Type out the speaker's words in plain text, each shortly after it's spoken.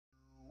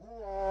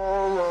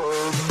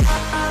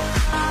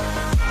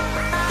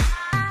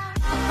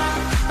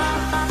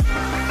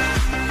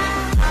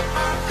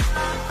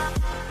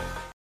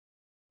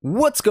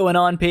What's going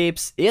on,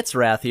 peeps? It's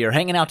Wrath here,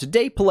 hanging out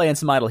today, playing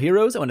some Idle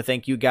Heroes. I want to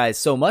thank you guys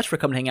so much for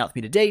coming to hang out with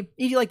me today.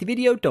 If you like the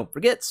video, don't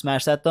forget,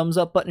 smash that thumbs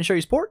up button to show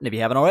your support, and if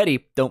you haven't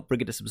already, don't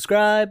forget to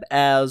subscribe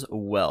as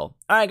well.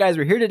 Alright guys,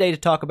 we're here today to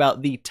talk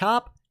about the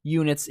top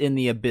units in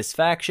the Abyss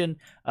faction.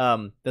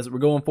 That's what we're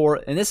going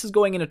for, and this is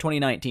going into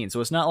 2019,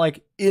 so it's not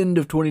like end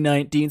of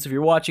 2019, so if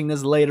you're watching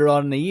this later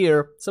on in the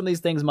year, some of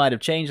these things might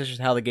have changed, that's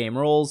just how the game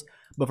rolls.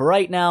 But for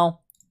right now,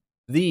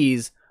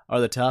 these are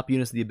the top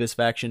units of the Abyss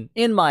faction,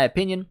 in my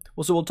opinion.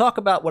 Well, so we'll talk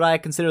about what I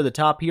consider the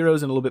top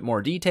heroes in a little bit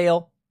more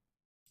detail.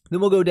 Then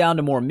we'll go down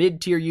to more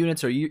mid-tier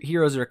units, or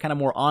heroes that are kind of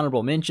more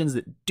honorable mentions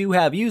that do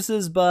have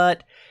uses,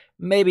 but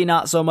maybe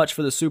not so much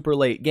for the super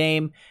late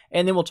game.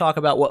 And then we'll talk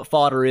about what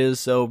fodder is,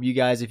 so you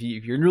guys, if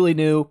you're really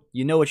new,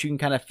 you know what you can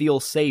kind of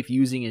feel safe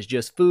using is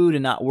just food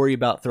and not worry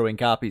about throwing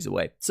copies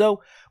away.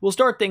 So we'll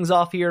start things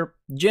off here.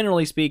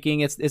 Generally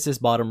speaking, it's this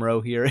bottom row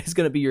here. It's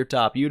going to be your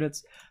top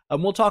units.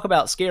 We'll talk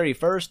about Scary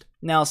first.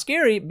 Now,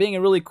 Scary, being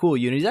a really cool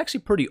unit, he's actually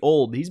pretty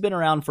old. He's been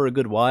around for a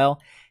good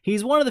while.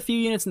 He's one of the few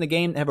units in the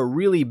game that have a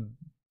really,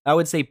 I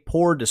would say,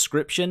 poor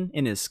description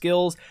in his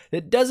skills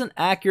that doesn't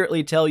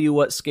accurately tell you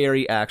what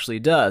Scary actually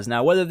does.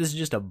 Now, whether this is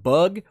just a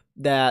bug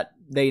that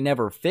they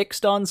never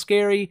fixed on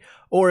Scary,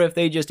 or if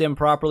they just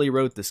improperly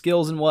wrote the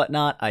skills and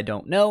whatnot, I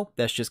don't know.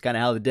 That's just kind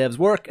of how the devs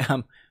work.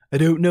 I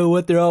don't know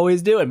what they're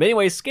always doing. But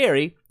anyway,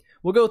 Scary,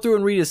 we'll go through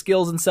and read his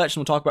skills and such, and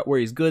we'll talk about where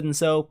he's good and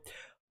so.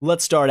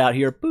 Let's start out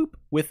here, boop,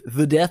 with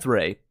the Death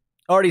Ray.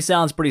 Already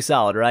sounds pretty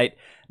solid, right?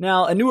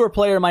 Now, a newer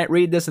player might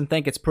read this and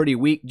think it's pretty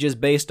weak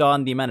just based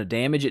on the amount of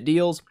damage it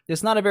deals.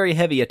 It's not a very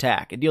heavy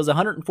attack. It deals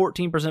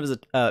 114%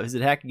 of his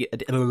attack.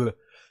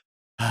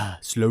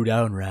 Slow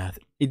down, Wrath.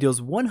 It deals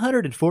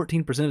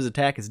 114% of his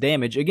attack as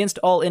damage against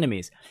all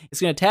enemies.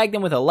 It's going to tag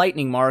them with a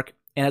lightning mark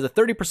and has a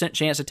 30%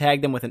 chance to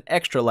tag them with an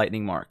extra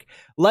lightning mark.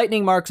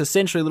 Lightning marks,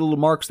 essentially little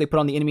marks they put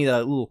on the enemy that are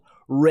little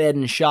red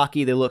and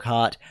shocky. They look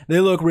hot.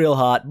 They look real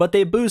hot, but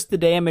they boost the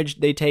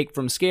damage they take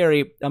from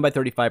Scary by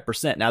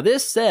 35%. Now,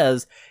 this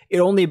says it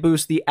only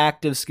boosts the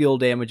active skill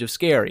damage of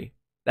Scary.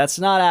 That's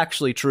not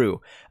actually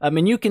true. I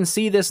mean, you can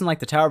see this in like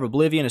the Tower of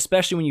Oblivion,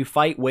 especially when you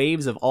fight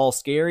waves of all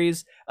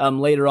Scaries.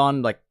 Later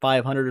on, like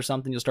 500 or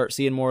something, you'll start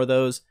seeing more of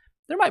those.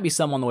 There might be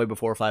some on the way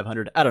before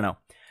 500. I don't know.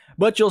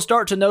 But you'll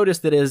start to notice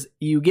that as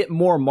you get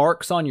more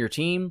marks on your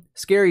team,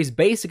 Scary's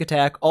basic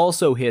attack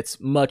also hits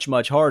much,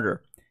 much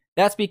harder.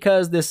 That's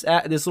because this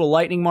little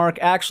lightning mark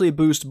actually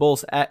boosts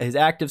both his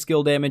active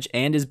skill damage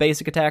and his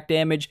basic attack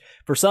damage.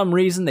 For some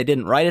reason, they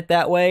didn't write it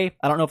that way.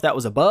 I don't know if that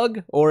was a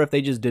bug or if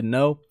they just didn't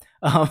know.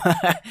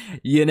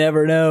 You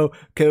never know.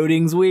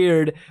 Coding's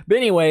weird. But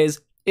anyways,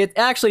 it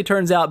actually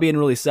turns out being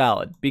really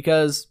solid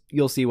because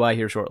you'll see why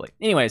here shortly.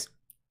 Anyways,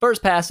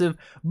 first passive,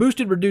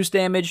 boosted reduced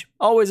damage,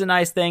 always a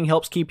nice thing,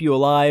 helps keep you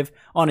alive.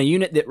 On a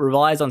unit that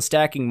relies on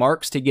stacking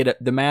marks to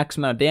get the max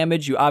amount of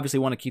damage, you obviously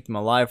want to keep them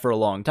alive for a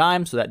long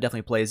time, so that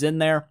definitely plays in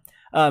there.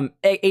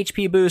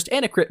 HP boost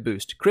and a crit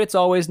boost. Crit's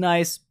always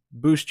nice,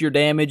 boost your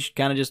damage,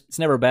 kind of just, it's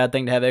never a bad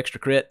thing to have extra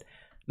crit.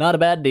 Not a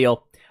bad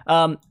deal.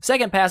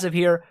 Second passive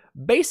here,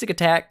 basic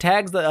attack,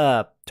 tags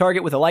the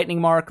target with a lightning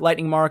mark.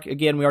 Lightning mark,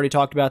 again, we already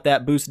talked about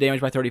that, boosts the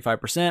damage by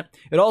 35%.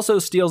 It also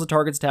steals the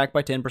target's attack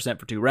by 10%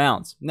 for 2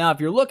 rounds. Now, if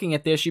you're looking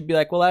at this, you'd be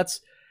like, well,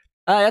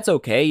 that's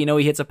okay. You know,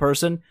 he hits a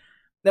person.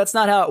 That's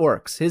not how it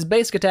works. His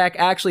basic attack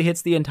actually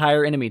hits the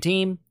entire enemy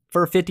team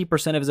for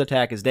 50% of his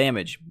attack as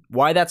damage.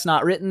 Why that's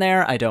not written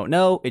there, I don't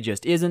know. It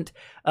just isn't.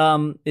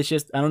 It's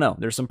just, I don't know.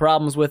 There's some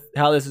problems with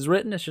how this is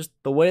written. It's just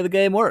the way the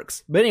game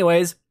works. But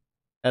anyways,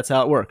 that's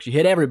how it works. You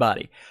hit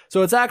everybody.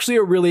 So it's actually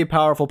a really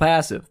powerful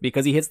passive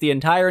because he hits the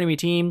entire enemy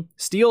team,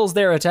 steals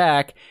their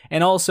attack,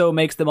 and also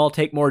makes them all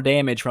take more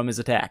damage from his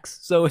attacks.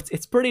 So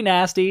it's pretty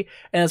nasty,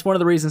 and it's one of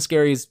the reasons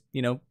Scary's,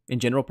 you know, in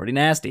general, pretty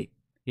nasty.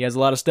 He has a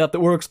lot of stuff that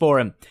works for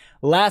him.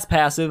 Last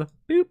passive,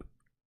 boop.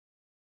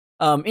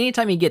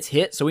 Anytime he gets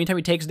hit, so anytime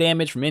he takes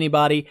damage from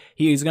anybody,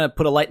 he's going to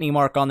put a lightning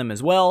mark on them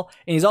as well,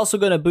 and he's also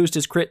going to boost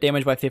his crit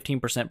damage by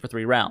 15% for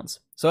 3 rounds.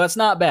 So that's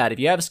not bad. If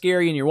you have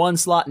Scary in your one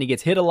slot and he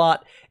gets hit a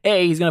lot,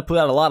 he's going to put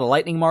out a lot of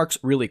lightning marks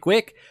really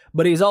quick,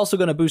 but he's also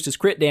going to boost his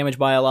crit damage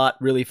by a lot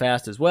really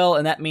fast as well,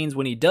 and that means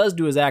when he does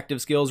do his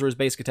active skills or his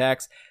basic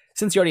attacks,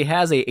 since he already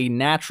has a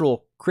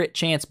natural crit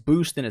chance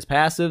boost in his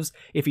passives,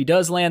 if he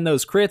does land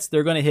those crits,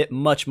 they're going to hit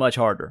much, much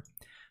harder.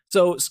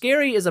 So,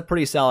 Scary is a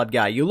pretty solid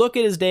guy. You look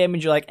at his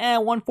damage, you're like,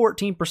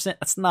 114%,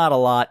 that's not a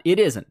lot. It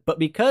isn't. But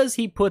because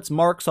he puts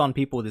marks on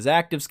people with his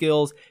active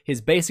skills,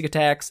 his basic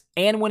attacks,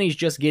 and when he's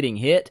just getting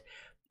hit,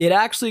 it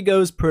actually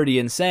goes pretty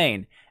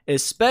insane,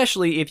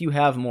 especially if you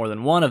have more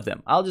than one of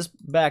them. I'll just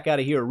back out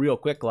of here real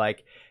quick,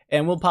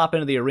 and we'll pop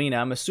into the arena.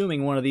 I'm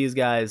assuming one of these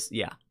guys,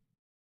 yeah.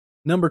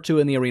 Number 2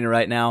 in the arena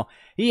right now.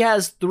 He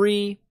has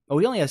 3,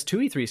 he only has 2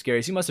 E3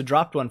 Scaries. He must have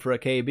dropped one for a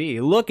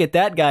KB. Look at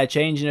that guy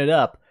changing it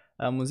up.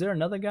 Was there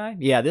another guy?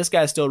 Yeah, this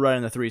guy's still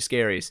running the 3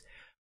 Scaries.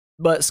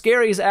 But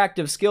Scary's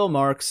active skill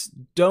marks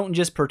don't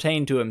just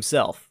pertain to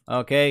himself,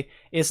 okay?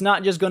 It's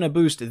not just going to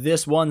boost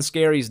this one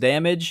Scary's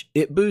damage,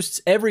 it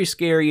boosts every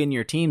Scary in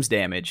your team's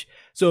damage.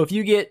 So if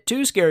you get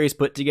 2 Scaries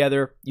put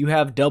together, you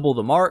have double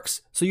the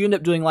marks, so you end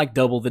up doing like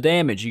double the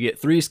damage. You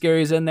get 3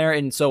 Scaries in there,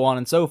 and so on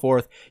and so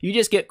forth. You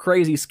just get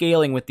crazy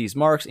scaling with these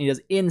marks, and he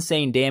does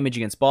insane damage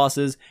against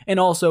bosses, and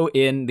also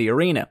in the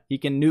arena. He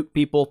can nuke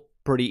people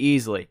pretty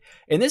easily.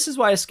 And this is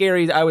why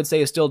Scary, I would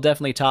say, is still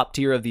definitely top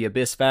tier of the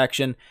Abyss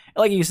faction.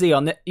 Like you see,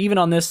 even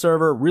on this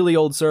server, really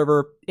old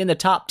server, in the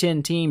top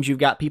 10 teams, you've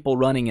got people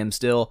running him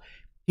still.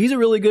 He's a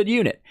really good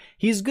unit.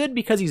 He's good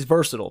because he's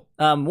versatile.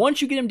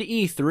 Once you get him to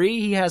E3,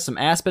 he has some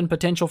Aspen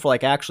potential for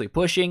like actually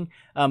pushing.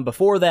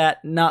 Before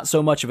that, not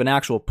so much of an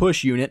actual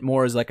push unit,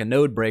 more as like a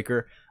node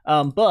breaker.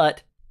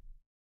 But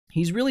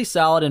he's really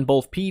solid in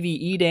both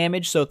PvE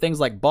damage, so things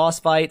like boss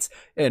fights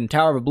and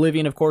Tower of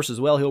Oblivion, of course,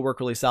 as well. He'll work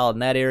really solid in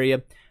that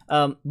area.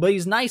 But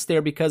he's nice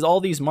there because all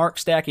these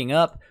marks stacking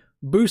up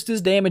boost his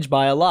damage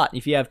by a lot.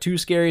 If you have 2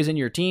 Scaries in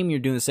your team, you're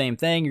doing the same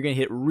thing. You're going to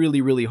hit really,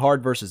 really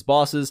hard versus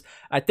bosses.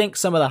 I think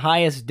some of the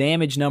highest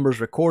damage numbers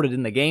recorded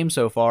in the game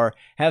so far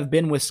have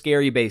been with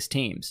Scary-based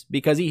teams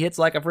because he hits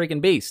like a freaking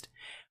beast.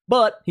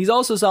 But he's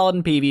also solid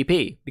in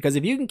PvP because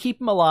if you can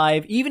keep him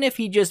alive, even if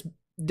he just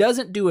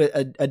doesn't do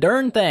a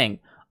darn thing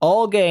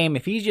all game,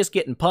 if he's just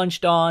getting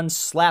punched on,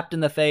 slapped in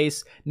the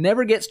face,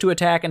 never gets to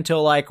attack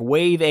until like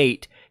wave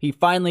 8, he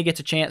finally gets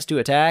a chance to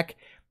attack,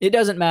 it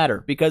doesn't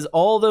matter because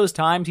all those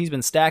times he's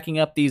been stacking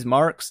up these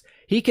marks,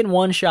 he can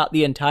one-shot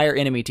the entire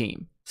enemy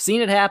team.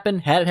 Seen it happen,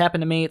 had it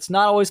happen to me. It's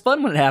not always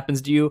fun when it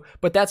happens to you,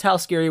 but that's how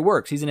Scary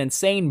works. He's an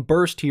insane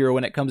burst hero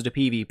when it comes to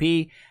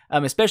PvP,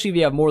 especially if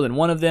you have more than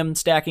one of them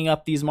stacking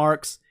up these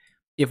marks.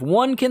 If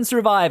one can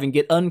survive and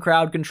get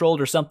uncrowd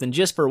controlled or something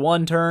just for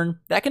one turn,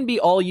 that can be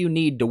all you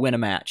need to win a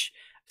match.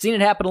 I've seen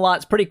it happen a lot.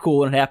 It's pretty cool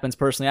when it happens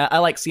personally. I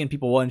like seeing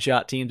people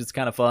one-shot teams. It's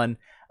kind of fun.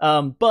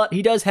 But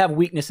he does have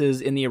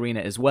weaknesses in the arena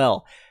as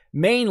well.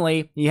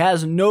 Mainly, he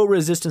has no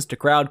resistance to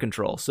crowd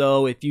control.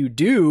 So if you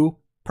do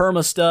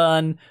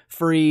perma-stun,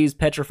 freeze,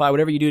 petrify,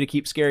 whatever you do to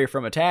keep Scary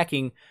from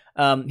attacking,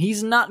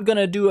 he's not going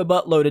to do a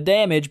buttload of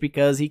damage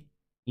because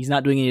he's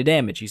not doing any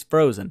damage. He's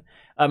frozen.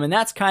 And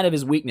that's kind of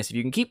his weakness. If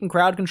you can keep him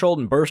crowd controlled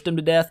and burst him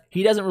to death,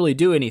 he doesn't really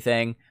do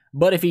anything.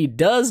 But if he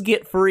does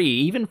get free,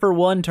 even for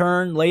one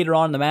turn later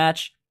on in the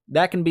match,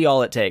 that can be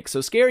all it takes. So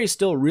Scary's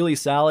still really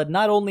solid,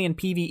 not only in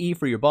PvE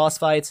for your boss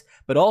fights,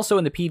 but also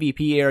in the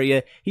PvP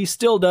area. He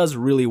still does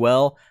really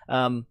well.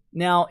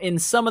 Now, in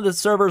some of the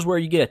servers where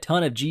you get a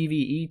ton of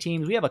GVE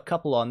teams, we have a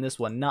couple on this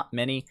one, not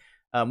many.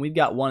 We've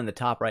got one in the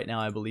top right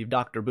now, I believe,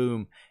 Dr.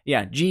 Boom.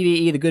 Yeah,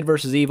 GVE, the good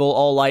versus evil,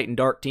 all light and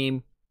dark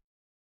team.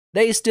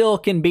 They still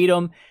can beat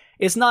them.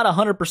 It's not a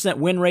 100%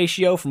 win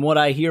ratio from what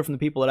I hear from the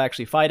people that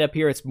actually fight up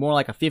here. It's more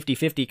like a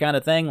 50-50 kind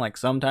of thing. Like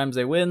sometimes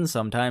they win,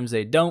 sometimes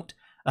they don't.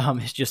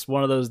 It's just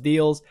one of those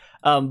deals.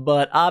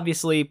 But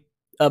obviously,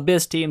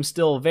 Abyss team's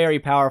still very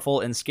powerful,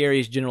 and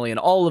Scary's generally in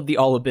all of the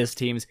All-Abyss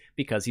teams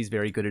because he's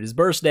very good at his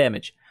burst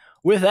damage.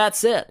 With that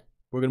said,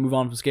 we're going to move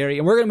on from Scary,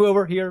 and we're going to move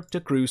over here to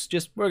Cruz.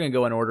 We're going to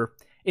go in order.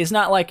 It's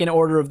not like in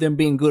order of them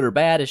being good or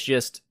bad. It's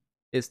just,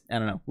 I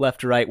don't know,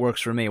 left to right works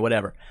for me,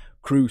 whatever.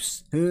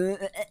 Cruz.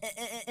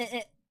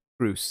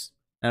 Cruz.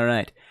 All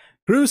right.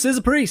 Cruz is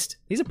a priest.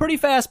 He's a pretty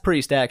fast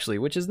priest, actually,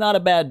 which is not a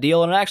bad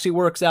deal, and it actually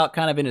works out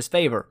kind of in his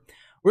favor.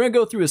 We're going to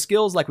go through his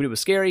skills like we did with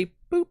Scary.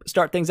 Boop.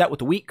 Start things out with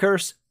the Weak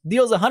Curse.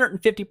 Deals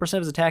 150% of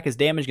his attack as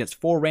damage against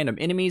 4 random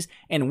enemies,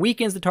 and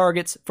weakens the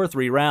targets for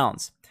 3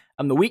 rounds.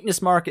 The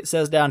weakness mark, it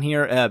says down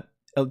here,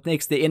 it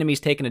makes the enemies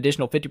take an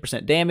additional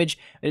 50% damage.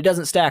 It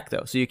doesn't stack,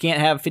 though, so you can't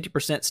have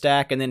 50%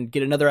 stack and then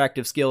get another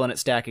active skill and it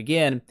stack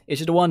again. It's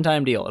just a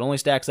one-time deal. It only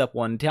stacks up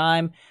one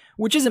time,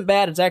 which isn't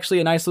bad. It's actually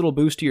a nice little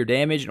boost to your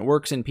damage, and it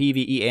works in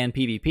PvE and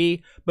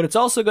PvP, but it's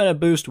also going to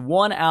boost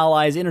one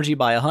ally's energy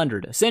by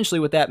 100. Essentially,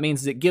 what that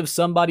means is it gives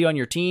somebody on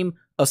your team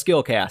a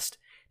skill cast.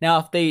 Now,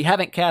 if they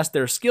haven't cast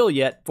their skill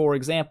yet, for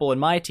example, in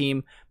my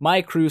team,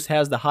 my Cruz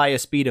has the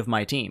highest speed of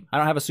my team. I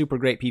don't have a super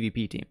great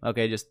PvP team.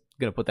 Okay, just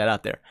gonna put that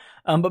out there.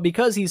 But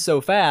because he's so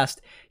fast,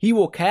 he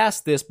will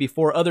cast this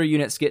before other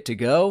units get to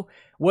go.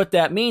 What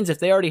that means, if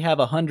they already have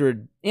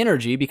 100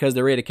 energy because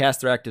they're ready to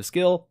cast their active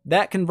skill,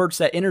 that converts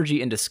that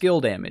energy into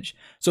skill damage.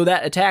 So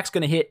that attack's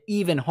gonna hit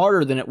even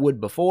harder than it would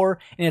before,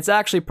 and it's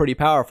actually pretty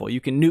powerful. You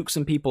can nuke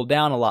some people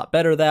down a lot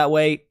better that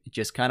way. It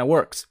just kind of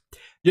works.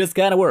 Just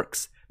kind of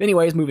works.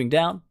 Anyways, moving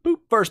down, boop,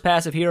 first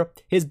passive here.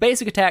 His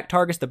basic attack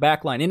targets the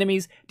backline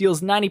enemies,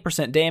 deals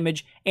 90%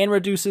 damage, and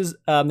reduces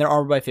their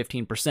armor by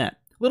 15%.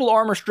 Little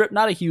armor strip,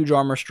 not a huge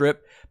armor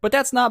strip, but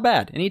that's not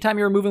bad. Anytime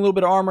you're removing a little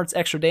bit of armor, it's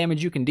extra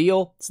damage you can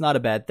deal. It's not a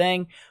bad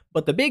thing.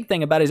 But the big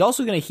thing about it is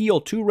also going to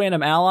heal 2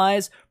 random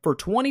allies for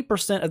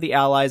 20% of the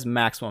allies'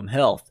 maximum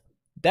health.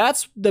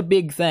 That's the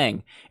big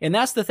thing. And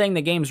that's the thing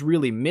the game's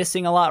really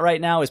missing a lot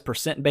right now is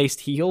percent-based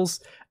heals.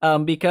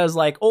 Because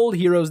like old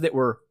heroes that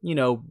were,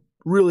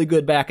 really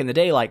good back in the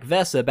day, like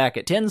Vesa back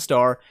at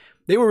 10-star,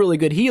 they were really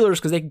good healers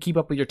because they could keep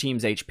up with your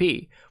team's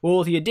HP. Well,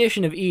 with the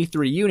addition of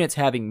E3 units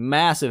having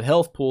massive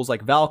health pools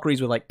like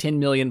Valkyries with like 10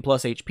 million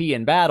plus HP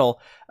in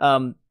battle,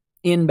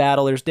 in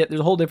battle. There's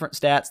a whole different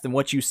stats than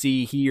what you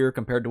see here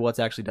compared to what's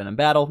actually done in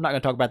battle. I'm not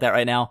going to talk about that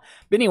right now.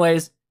 But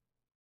anyways,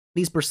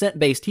 these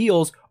percent-based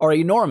heals are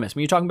enormous.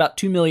 When you're talking about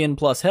 2 million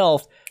plus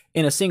health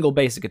in a single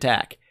basic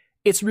attack,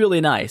 it's really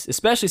nice,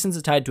 especially since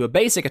it's tied to a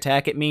basic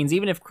attack. It means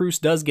even if Cruz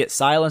does get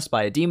silenced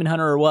by a demon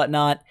hunter or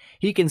whatnot,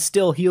 he can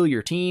still heal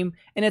your team,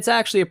 and it's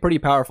actually a pretty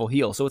powerful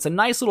heal. So it's a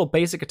nice little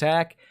basic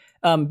attack,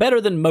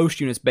 better than most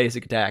units'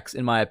 basic attacks,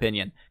 in my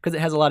opinion, because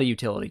it has a lot of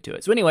utility to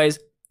it. So anyways,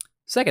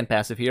 second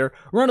passive here,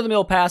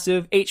 run-of-the-mill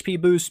passive, HP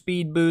boost,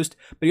 speed boost,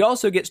 but he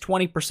also gets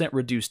 20%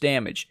 reduced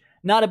damage.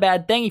 Not a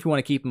bad thing if you want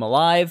to keep him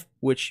alive,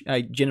 which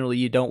generally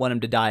you don't want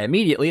him to die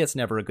immediately. It's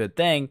never a good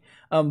thing.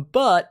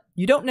 But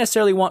you don't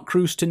necessarily want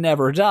Cruz to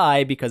never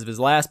die because of his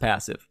last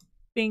passive.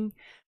 Bing.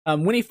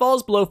 When he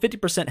falls below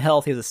 50%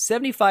 health, he has a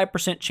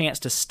 75% chance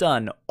to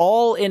stun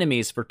all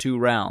enemies for 2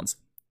 rounds.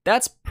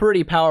 That's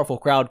pretty powerful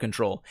crowd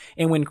control.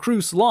 And when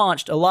Cruz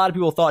launched, a lot of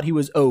people thought he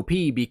was OP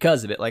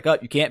because of it. Like, oh,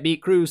 you can't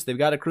beat Cruz. They've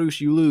got a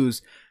Cruz, you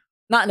lose.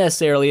 Not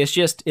necessarily, it's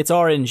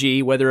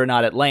RNG, whether or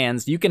not it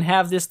lands. You can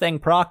have this thing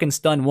proc and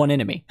stun one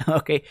enemy,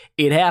 okay?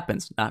 It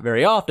happens. Not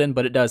very often,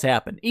 but it does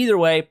happen. Either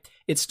way,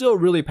 it's still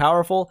really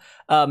powerful,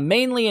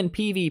 mainly in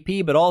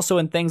PvP, but also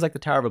in things like the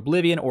Tower of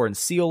Oblivion or in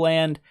Seal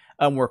Land,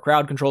 where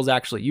crowd control is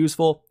actually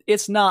useful.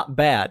 It's not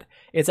bad.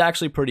 It's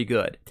actually pretty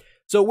good.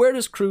 So where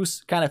does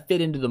Cruz kind of fit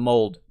into the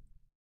mold?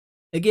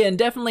 Again,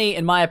 definitely,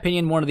 in my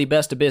opinion, one of the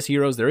best Abyss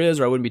heroes there is,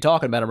 or I wouldn't be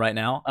talking about him right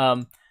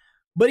now.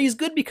 But he's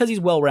good because he's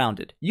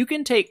well-rounded. You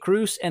can take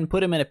Cruz and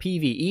put him in a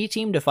PvE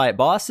team to fight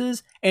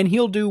bosses, and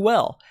he'll do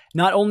well.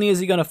 Not only is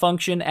he going to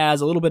function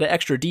as a little bit of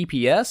extra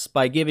DPS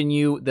by giving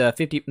you the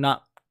 50...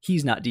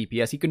 He's not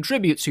DPS. He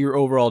contributes to your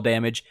overall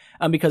damage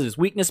because of his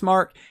weakness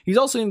mark. He's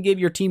also going to give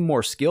your team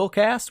more skill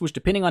cast, which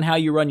depending on how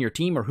you run your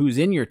team or who's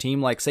in your team,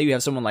 like say you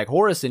have someone like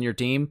Horus in your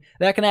team,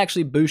 that can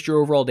actually boost your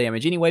overall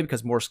damage anyway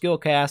because more skill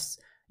casts,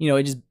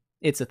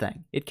 it's a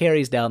thing. It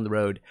carries down the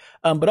road.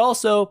 But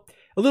also,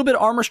 a little bit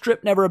of armor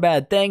strip, never a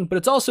bad thing, but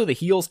it's also the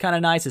heal's kind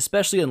of nice,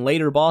 especially in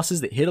later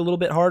bosses that hit a little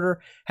bit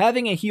harder.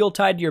 Having a heal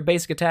tied to your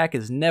basic attack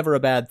is never a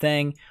bad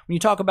thing. When you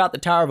talk about the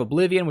Tower of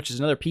Oblivion, which is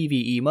another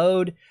PvE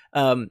mode,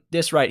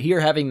 this right here,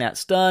 having that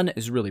stun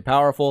is really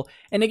powerful.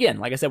 And again,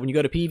 like I said, when you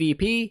go to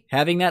PvP,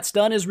 having that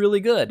stun is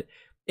really good.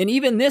 And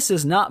even this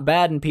is not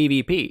bad in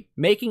PvP.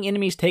 Making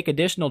enemies take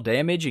additional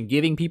damage and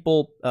giving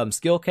people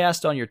skill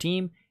cast on your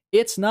team,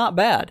 it's not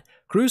bad.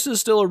 Cruz is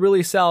still a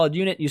really solid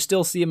unit. You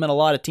still see him in a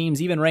lot of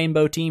teams, even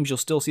rainbow teams, you'll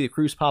still see the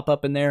Cruz pop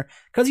up in there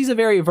because he's a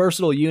very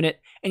versatile unit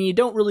and you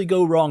don't really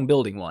go wrong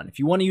building one. If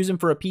you want to use him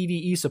for a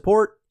PvE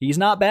support, he's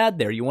not bad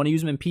there. You want to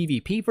use him in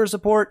PvP for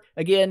support,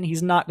 again,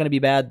 he's not going to be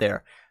bad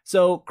there.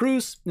 So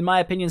Cruz, in my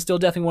opinion, still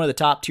definitely one of the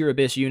top tier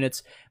Abyss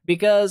units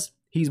because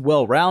he's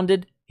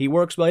well-rounded, he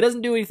works well, he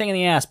doesn't do anything in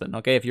the Aspen,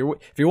 okay? If you're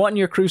wanting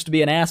your Cruz to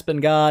be an Aspen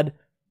god,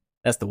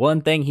 that's the one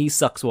thing he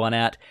sucks one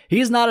at.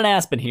 He's not an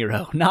Aspen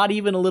hero, not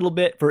even a little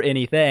bit for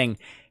anything.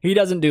 He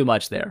doesn't do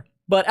much there.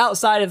 But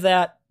outside of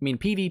that, I mean,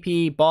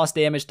 PvP, boss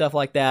damage, stuff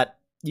like that,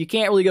 you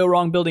can't really go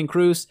wrong building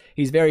Cruz.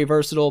 He's very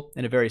versatile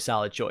and a very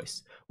solid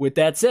choice. With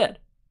that said,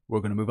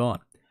 we're going to move on.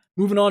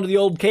 Moving on to the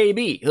old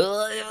KB.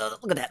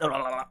 Look at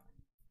that.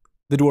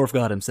 The dwarf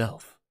god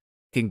himself,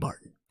 King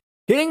Barton.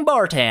 King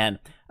Bartan.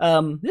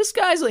 This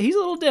guy's, he's a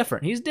little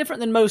different. He's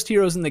different than most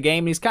heroes in the game,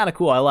 and he's kind of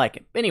cool. I like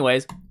him.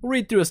 Anyways, we'll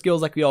read through his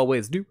skills like we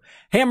always do.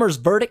 Hammer's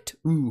Verdict.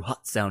 Ooh,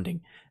 hot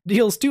sounding.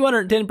 Deals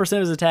 210% of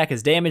his attack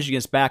as damage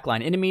against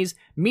backline enemies.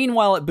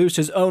 Meanwhile, it boosts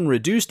his own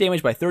reduced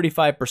damage by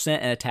 35%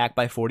 and attack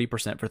by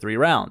 40% for 3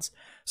 rounds.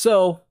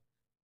 So,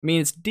 I mean,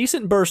 it's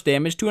decent burst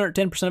damage,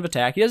 210% of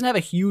attack. He doesn't have a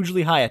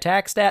hugely high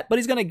attack stat, but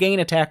he's going to gain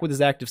attack with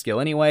his active skill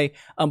anyway.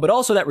 But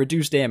also that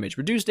reduced damage.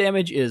 Reduced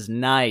damage is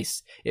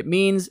nice. It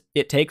means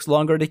it takes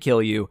longer to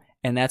kill you,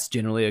 and that's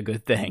generally a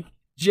good thing.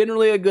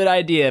 Generally a good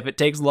idea if it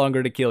takes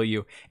longer to kill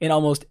you in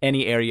almost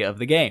any area of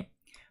the game.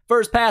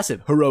 First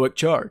passive, Heroic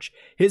Charge.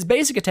 His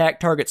basic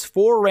attack targets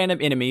 4 random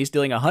enemies,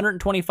 dealing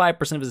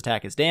 125% of his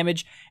attack as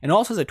damage, and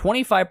also has a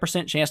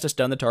 25% chance to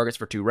stun the targets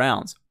for 2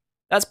 rounds.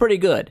 That's pretty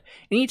good.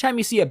 Anytime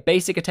you see a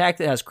basic attack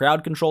that has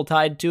crowd control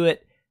tied to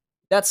it,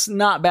 that's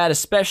not bad,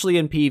 especially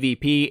in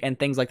PvP and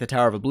things like the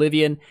Tower of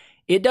Oblivion.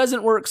 It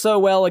doesn't work so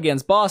well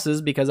against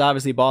bosses because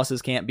obviously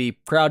bosses can't be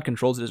crowd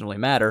controlled, so it doesn't really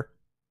matter.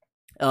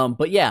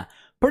 But yeah,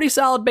 pretty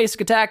solid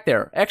basic attack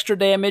there. Extra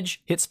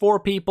damage, hits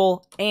 4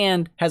 people,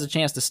 and has a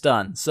chance to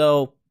stun.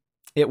 So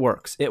it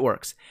works. It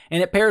works.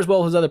 And it pairs well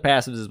with his other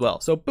passives as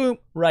well. So boom,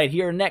 right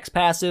here, next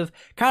passive.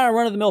 Kind of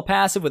run-of-the-mill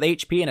passive with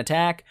HP and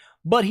attack.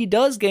 But he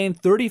does gain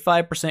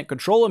 35%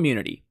 control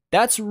immunity.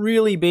 That's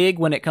really big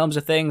when it comes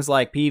to things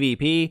like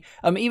PvP.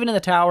 Even in the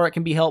tower, it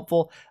can be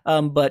helpful.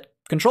 But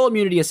control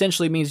immunity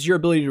essentially means your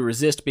ability to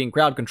resist being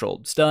crowd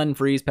controlled. Stun,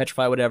 freeze,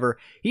 petrify, whatever.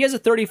 He has a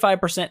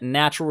 35%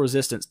 natural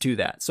resistance to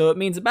that. So it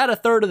means about a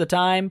third of the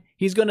time,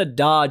 he's going to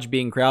dodge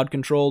being crowd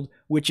controlled,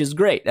 which is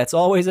great. That's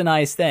always a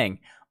nice thing.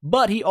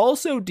 But he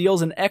also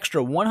deals an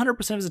extra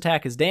 100% of his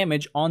attack as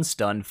damage on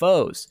stunned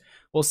foes.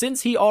 Well,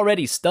 since he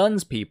already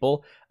stuns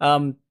people,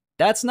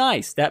 That's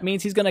nice. That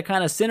means he's going to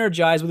kind of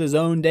synergize with his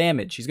own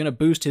damage. He's going to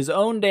boost his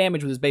own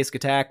damage with his basic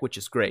attack, which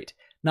is great.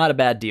 Not a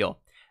bad deal.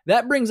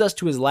 That brings us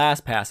to his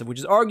last passive, which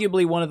is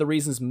arguably one of the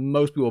reasons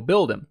most people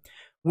build him.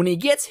 When he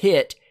gets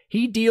hit,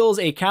 he deals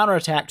a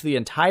counterattack to the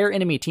entire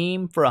enemy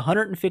team for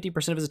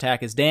 150% of his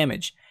attack as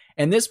damage.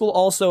 And this will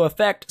also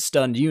affect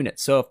stunned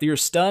units. So if you're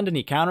stunned and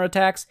he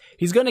counterattacks,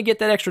 he's going to get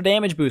that extra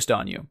damage boost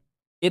on you.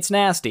 It's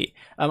nasty.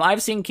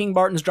 I've seen King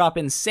Bartons drop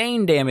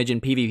insane damage in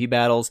PvP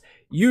battles.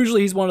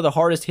 Usually he's one of the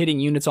hardest hitting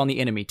units on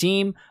the enemy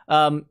team.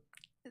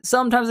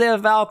 Sometimes they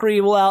have Valkyrie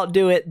will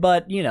outdo it,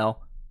 but you know,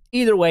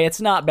 either way, it's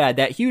not bad.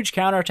 That huge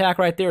counterattack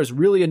right there is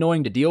really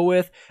annoying to deal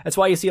with. That's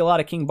why you see a lot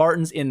of King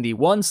Bartons in the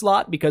 1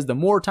 slot, because the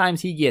more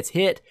times he gets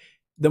hit,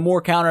 the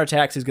more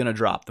counterattacks he's going to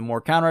drop. The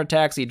more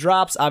counterattacks he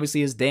drops,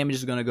 obviously his damage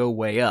is going to go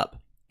way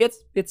up.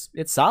 It's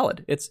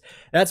solid.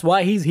 That's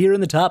why he's here in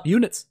the top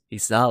units.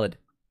 He's solid.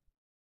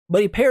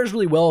 But he pairs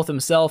really well with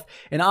himself,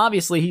 and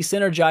obviously he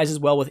synergizes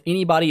well with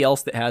anybody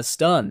else that has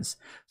stuns.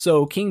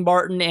 So King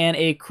Barton and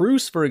a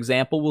Cruz, for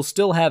example, will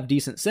still have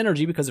decent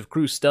synergy, because if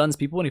Cruz stuns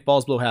people when he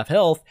falls below half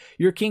health,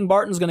 your King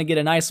Barton's going to get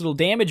a nice little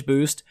damage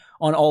boost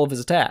on all of his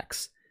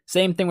attacks.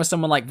 Same thing with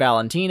someone like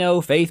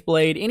Valentino,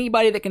 Faithblade,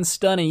 anybody that can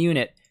stun a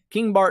unit,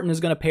 King Barton is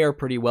going to pair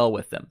pretty well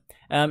with them.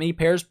 He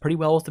pairs pretty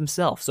well with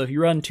himself. So if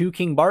you run 2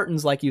 King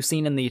Bartons like you've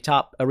seen in the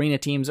top arena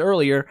teams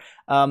earlier,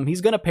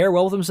 he's going to pair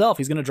well with himself.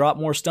 He's going to drop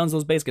more stuns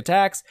those basic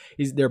attacks.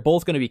 They're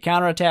both going to be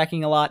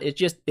counterattacking a lot.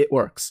 It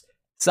works.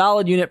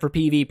 Solid unit for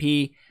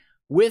PvP.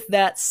 With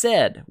that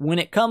said, when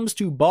it comes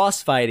to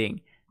boss fighting,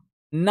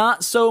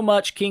 not so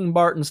much King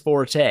Barton's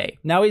forte.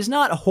 Now, he's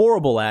not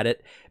horrible at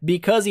it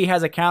because he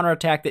has a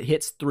counterattack that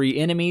hits 3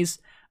 enemies.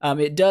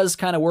 It does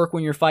kind of work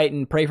when you're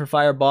fighting Pray for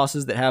Fire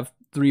bosses that have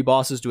 3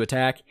 bosses to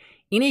attack.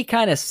 Any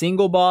kind of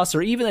single boss,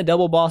 or even the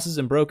double bosses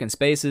in Broken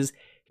Spaces,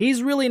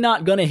 he's really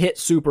not going to hit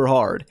super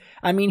hard.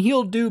 I mean,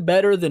 he'll do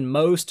better than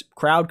most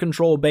crowd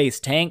control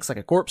based tanks, like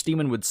a Corpse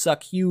Demon would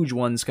suck huge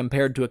ones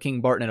compared to a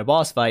King Barton in a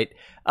boss fight,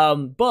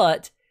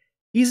 but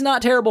he's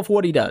not terrible for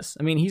what he does.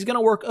 I mean, he's going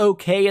to work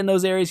okay in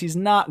those areas. He's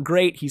not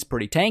great. He's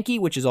pretty tanky,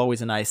 which is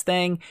always a nice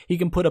thing. He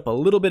can put up a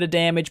little bit of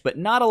damage, but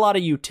not a lot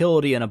of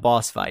utility in a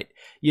boss fight.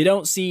 You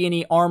don't see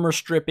any armor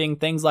stripping,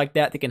 things like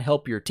that can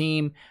help your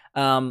team.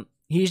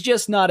 He's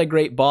just not a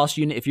great boss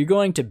unit. If you're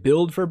going to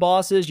build for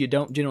bosses, you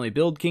don't generally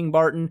build King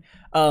Barton.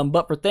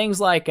 But for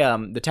things like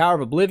the Tower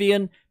of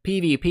Oblivion,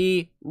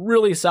 PvP,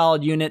 really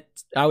solid unit.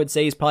 I would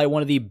say he's probably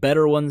one of the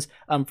better ones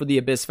for the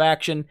Abyss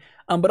faction.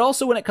 But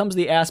also when it comes to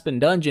the Aspen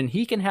Dungeon,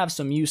 he can have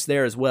some use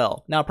there as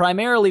well. Now,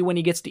 primarily when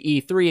he gets to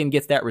E3 and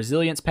gets that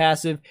Resilience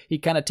passive, he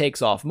kind of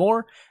takes off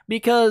more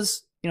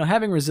because, you know,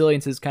 having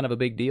Resilience is kind of a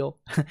big deal.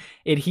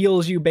 It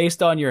heals you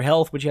based on your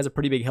health, which has a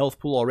pretty big health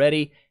pool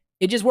already.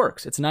 It just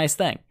works. It's a nice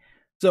thing.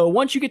 So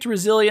once you get to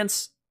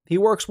Resilience, he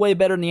works way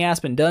better in the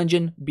Aspen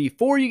Dungeon.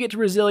 Before you get to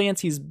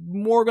Resilience, he's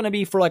more going to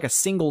be for like a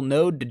single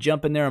node to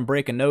jump in there and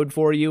break a node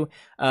for you.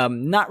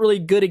 Not really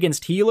good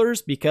against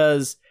healers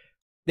because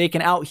they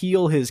can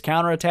out-heal his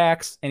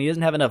counterattacks, and he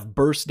doesn't have enough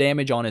burst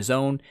damage on his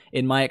own,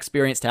 in my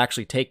experience, to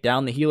actually take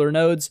down the healer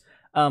nodes.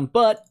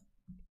 But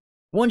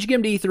once you get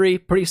him to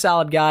E3, pretty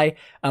solid guy.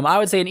 I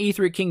would say an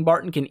E3 King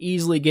Barton can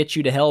easily get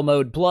you to Hell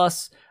Mode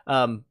Plus.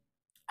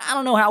 I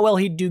don't know how well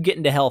he'd do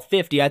getting to Hell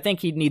 50. I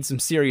think he'd need some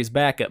serious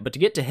backup. But to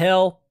get to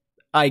Hell,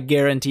 I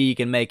guarantee he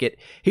can make it.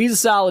 He's a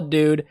solid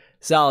dude.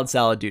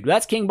 Solid dude.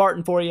 That's King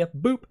Barton for you.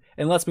 Boop.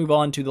 And let's move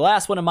on to the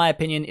last one, in my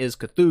opinion, is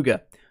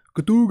Cthugha.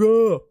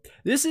 Cthugha!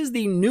 This is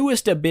the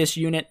newest Abyss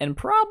unit and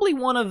probably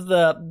one of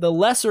the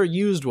lesser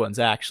used ones,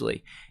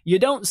 actually. You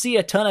don't see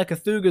a ton of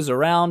Cthughas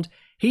around.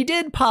 He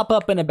did pop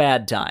up in a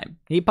bad time.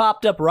 He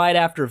popped up right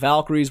after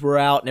Valkyries were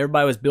out and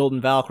everybody was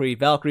building Valkyrie.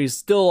 Valkyrie's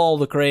still all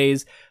the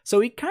craze, so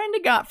he kind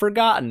of got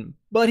forgotten.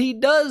 But he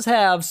does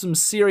have some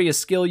serious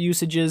skill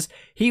usages.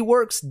 He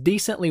works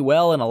decently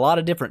well in a lot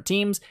of different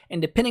teams,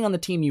 and depending on the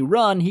team you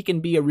run, he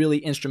can be a really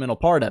instrumental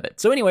part of it.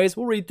 So anyways,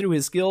 we'll read through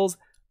his skills.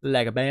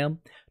 Like a bam.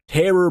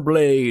 Terror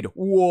Blade.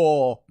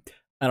 Whoa.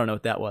 I don't know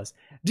what that was.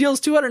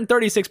 Deals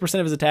 236%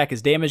 of his attack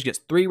as damage, gets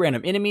 3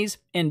 random enemies,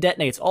 and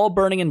detonates all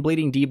burning and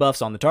bleeding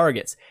debuffs on the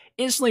targets,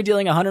 instantly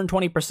dealing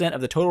 120%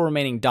 of the total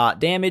remaining dot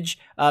damage,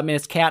 and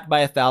it's capped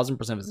by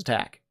 1,000% of his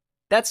attack.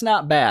 That's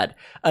not bad.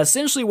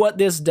 Essentially what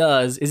this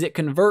does is it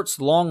converts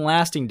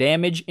long-lasting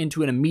damage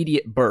into an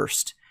immediate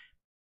burst.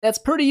 That's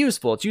pretty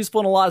useful. It's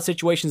useful in a lot of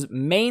situations,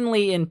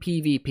 mainly in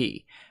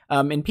PvP.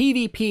 In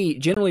PvP,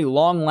 generally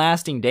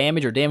long-lasting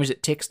damage or damage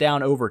that ticks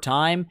down over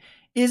time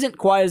isn't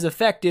quite as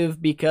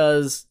effective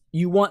because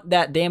you want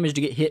that damage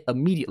to get hit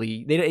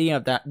immediately. They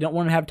don't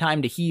want to have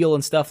time to heal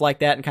and stuff like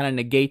that and kind of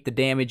negate the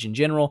damage in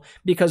general,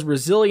 because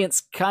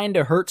Resilience kind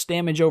of hurts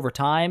damage over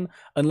time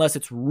unless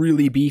it's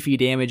really beefy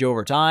damage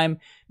over time,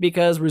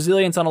 because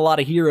Resilience on a lot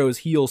of heroes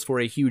heals for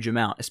a huge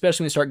amount,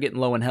 especially when they start getting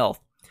low in health.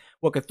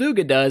 What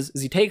Cthugha does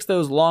is he takes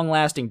those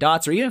long-lasting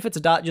dots, or even if it's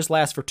a dot just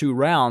lasts for 2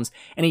 rounds,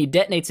 and he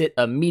detonates it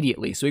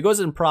immediately. So he goes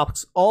and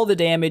procs all the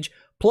damage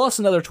plus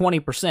another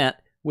 20%,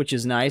 which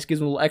is nice. Gives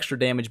them a little extra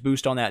damage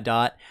boost on that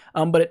dot.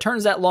 But it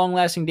turns that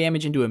long-lasting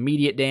damage into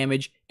immediate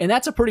damage, and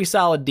that's a pretty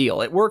solid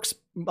deal. It works,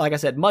 like I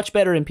said, much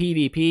better in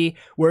PvP,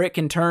 where it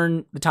can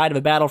turn the tide of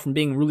a battle from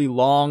being really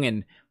long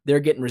and they're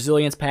getting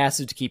resilience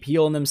passive to keep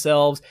healing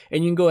themselves,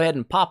 and you can go ahead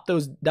and pop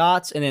those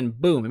dots and then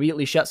boom,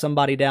 immediately shut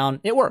somebody down.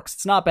 It works.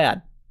 It's not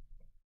bad.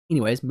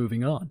 Anyways,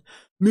 moving on.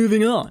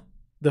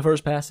 The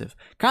first passive.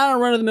 Kind of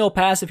run-of-the-mill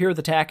passive here with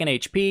attack and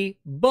HP,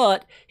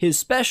 but his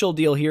special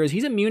deal here is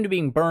he's immune to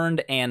being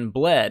burned and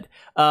bled.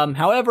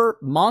 However,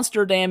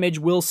 monster damage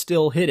will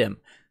still hit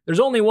him. There's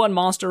only one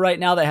monster right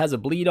now that has a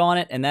bleed on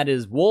it, and that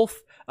is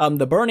Wolf.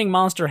 The burning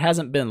monster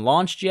hasn't been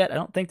launched yet. I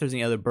don't think there's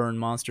any other burn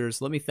monsters.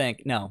 Let me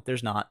think. No,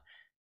 there's not.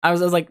 I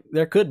was like,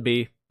 there could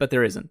be, but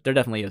there isn't. There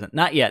definitely isn't.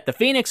 Not yet. The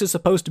Phoenix is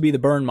supposed to be the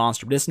burn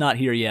monster, but it's not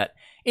here yet.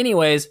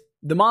 Anyways,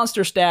 the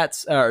monster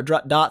stats, or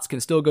dots,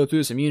 can still go through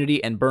this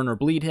immunity and burn or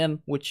bleed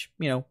him, which,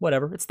 you know,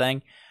 whatever, it's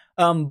thing.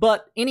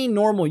 But any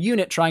normal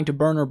unit trying to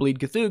burn or bleed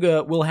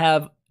Cthulhu will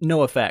have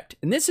no effect.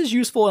 And this is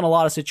useful in a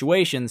lot of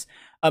situations.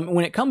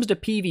 When it comes to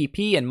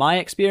PvP, in my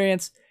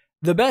experience,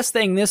 the best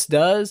thing this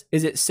does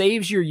is it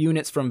saves your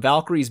units from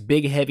Valkyrie's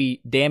big,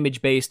 heavy,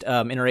 damage-based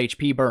inner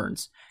HP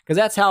burns. Because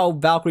that's how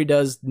Valkyrie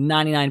does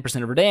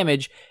 99% of her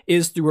damage,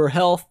 is through her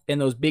health and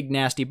those big,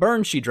 nasty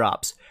burns she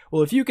drops.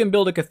 Well, if you can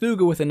build a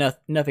Cthulhu with enough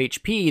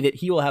HP that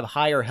he will have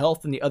higher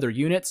health than the other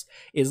units,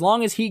 as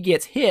long as he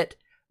gets hit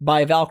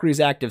by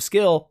Valkyrie's active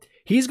skill,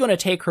 he's going to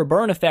take her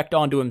burn effect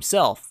onto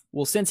himself.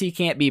 Well, since he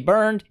can't be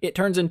burned, it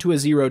turns into a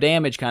 0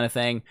 damage kind of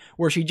thing,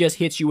 where she just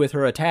hits you with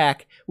her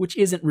attack, which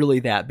isn't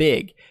really that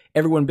big.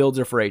 Everyone builds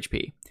her for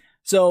HP.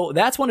 So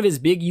that's one of his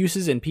big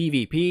uses in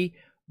PvP,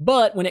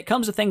 but when it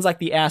comes to things like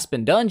the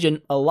Aspen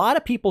Dungeon, a lot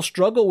of people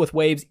struggle with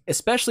waves,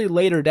 especially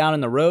later down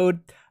in the road,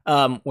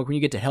 when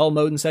you get to Hell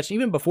Mode and such.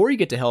 Even before you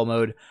get to Hell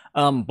Mode,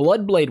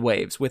 Bloodblade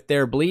waves, with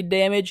their bleed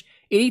damage,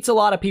 it eats a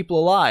lot of people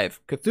alive.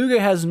 Cthulhu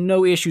has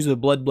no issues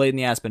with Bloodblade in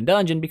the Aspen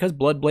Dungeon because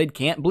Bloodblade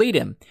can't bleed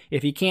him.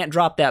 If he can't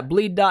drop that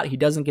bleed dot, he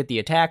doesn't get the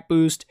attack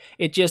boost.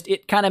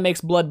 It kind of makes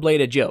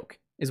Bloodblade a joke,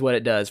 is what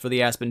it does for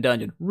the Aspen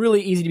Dungeon.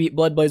 Really easy to beat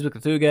Bloodblades with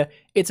Cthulhu.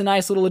 It's a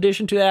nice little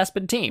addition to the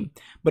Aspen team.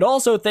 But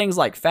also things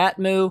like Fat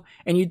Moo,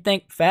 and you'd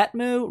think, Fat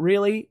Moo?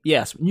 Really?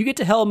 Yes. When you get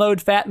to Hell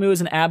Mode, Fat Moo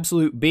is an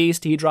absolute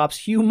beast. He drops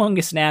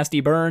humongous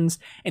nasty burns,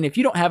 and if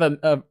you don't have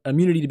a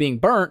immunity to being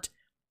burnt,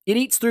 it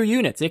eats through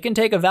units. It can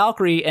take a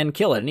Valkyrie and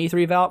kill it. An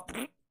E3 Val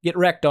get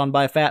wrecked on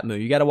by Fat Moo.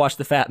 You got to watch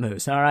the Fat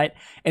Moos, all right?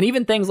 And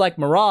even things like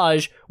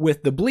Mirage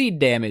with the bleed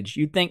damage,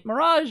 you'd think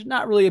Mirage,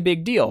 not really a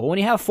big deal. When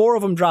you have 4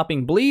 of them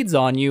dropping bleeds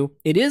on you,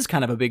 it is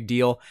kind of a big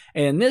deal.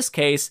 And in this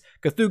case,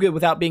 Cthulhu,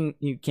 without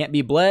you can't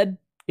be bled,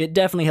 it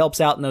definitely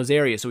helps out in those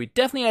areas. So he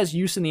definitely has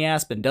use in the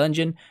Aspen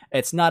Dungeon.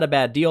 It's not a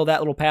bad deal.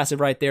 That little passive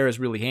right there is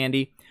really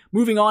handy.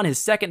 Moving on, his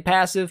second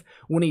passive,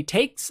 when he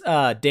takes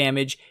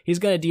damage, he's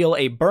going to deal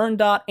a burn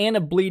dot and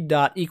a bleed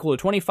dot equal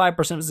to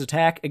 25% of his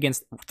attack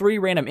against 3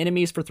 random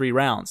enemies for 3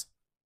 rounds.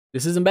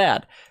 This isn't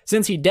bad.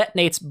 Since he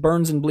detonates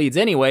burns and bleeds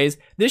anyways,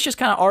 this just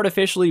kind of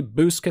artificially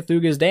boosts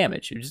Cthulhu's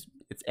damage.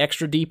 It's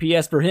extra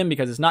DPS for him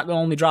because it's not going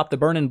to only drop the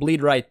burn and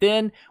bleed right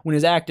then. When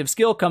his active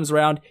skill comes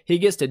around, he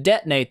gets to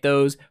detonate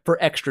those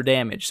for extra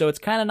damage. So it's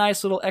kind of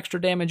nice little extra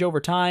damage over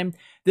time.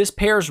 This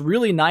pairs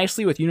really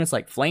nicely with units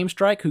like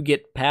Flamestrike, who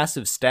get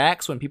passive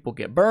stacks when people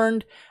get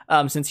burned.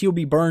 Since he'll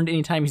be burned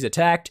anytime he's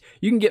attacked,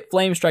 you can get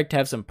Flamestrike to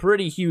have some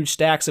pretty huge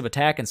stacks of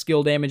attack and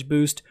skill damage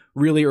boost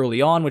really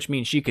early on, which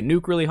means she can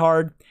nuke really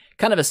hard.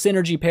 Kind of a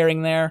synergy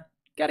pairing there.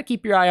 Got to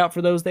keep your eye out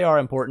for those. They are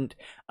important.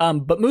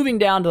 But moving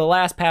down to the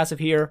last passive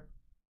here,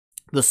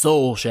 the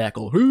Soul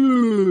Shackle.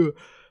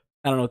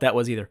 I don't know what that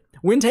was either.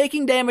 When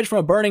taking damage from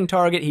a burning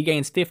target, he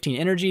gains 15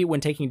 energy.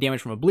 When taking damage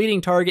from a bleeding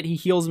target, he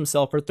heals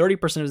himself for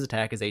 30% of his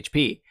attack as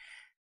HP.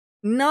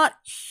 Not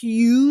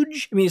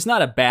huge. I mean, it's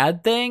not a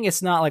bad thing.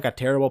 It's not like a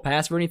terrible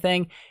passive or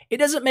anything. It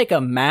doesn't make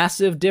a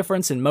massive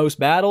difference in most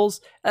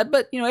battles,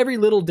 but, you know, every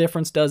little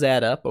difference does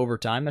add up over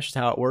time. That's just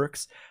how it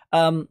works.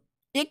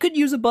 It could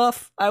use a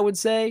buff, I would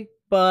say,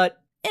 but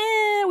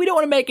we don't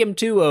want to make him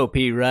too OP,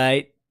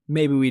 right?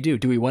 Maybe we do.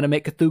 Do we want to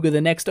make Cthulhu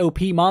the next OP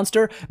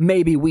monster?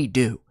 Maybe we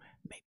do.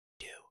 Maybe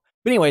we do.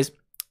 But anyways,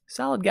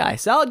 solid guy.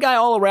 Solid guy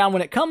all around.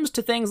 When it comes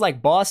to things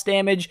like boss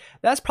damage,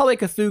 that's probably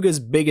Cthulhu's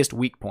biggest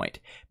weak point,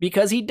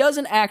 because he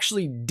doesn't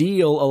actually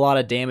deal a lot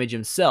of damage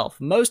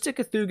himself. Most of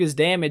Cthulhu's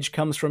damage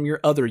comes from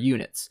your other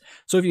units.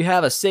 So if you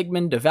have a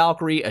Sigmund, a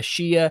Valkyrie, a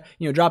Shia,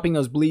 you know, dropping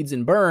those bleeds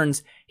and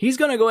burns, he's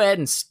going to go ahead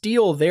and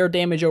steal their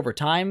damage over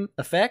time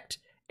effect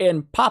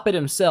and pop it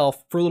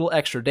himself for a little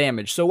extra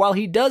damage. So while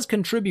he does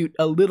contribute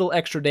a little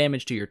extra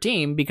damage to your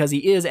team, because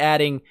he is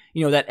adding,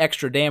 you know, that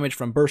extra damage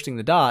from bursting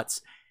the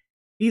dots,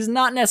 he's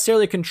not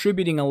necessarily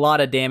contributing a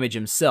lot of damage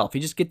himself. He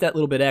just gets that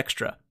little bit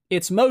extra.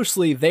 It's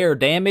mostly their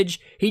damage.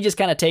 He just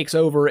kind of takes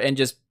over and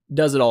just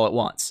does it all at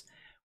once,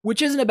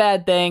 which isn't a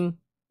bad thing,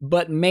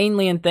 but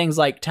mainly in things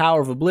like Tower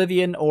of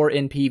Oblivion or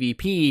in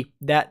PvP,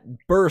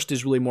 that burst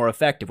is really more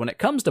effective. When it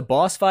comes to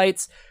boss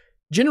fights,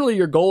 generally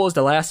your goal is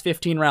to last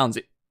 15 rounds.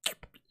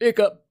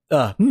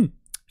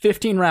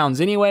 15 rounds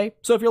anyway.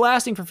 So if you're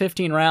lasting for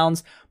 15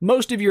 rounds,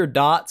 most of your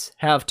dots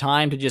have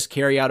time to just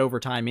carry out over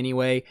time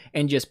anyway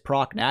and just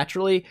proc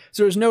naturally.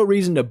 So there's no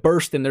reason to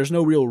burst them. There's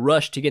no real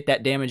rush to get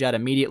that damage out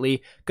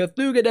immediately.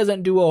 Cthulhu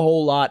doesn't do a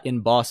whole lot in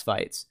boss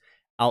fights.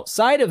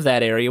 Outside of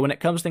that area, when it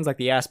comes to things like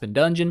the Aspen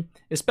Dungeon,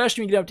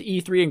 especially when you get up to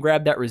E3 and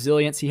grab that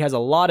resilience, he has a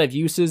lot of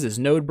uses as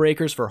node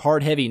breakers for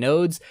hard heavy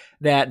nodes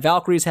that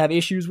Valkyries have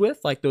issues with,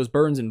 like those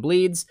burns and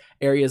bleeds,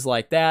 areas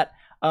like that.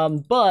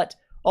 But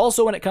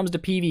also when it comes to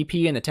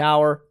PvP in the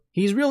tower,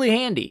 he's really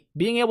handy.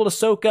 Being able to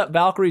soak up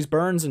Valkyrie's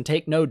burns and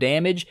take no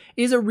damage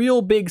is a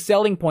real big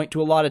selling point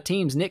to a lot of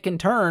teams, and it can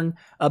turn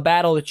a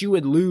battle that you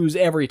would lose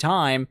every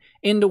time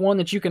into one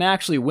that you can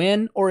actually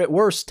win, or at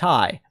worst,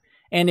 tie.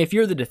 And if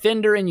you're the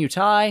defender and you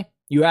tie,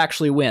 you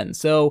actually win.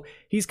 So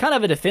he's kind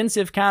of a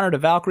defensive counter to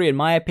Valkyrie, in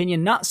my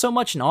opinion, not so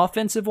much an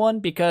offensive one,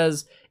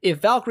 because if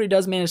Valkyrie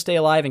does manage to stay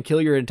alive and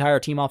kill your entire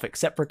team off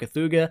except for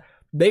Cthulhu,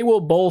 they will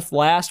both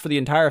last for the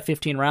entire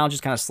 15 rounds,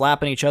 just kind of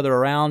slapping each other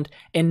around,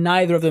 and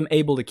neither of them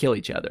able to kill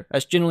each other.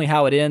 That's generally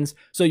how it ends,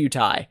 so you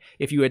tie.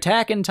 If you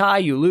attack and tie,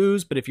 you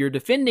lose, but if you're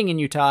defending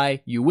and you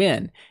tie, you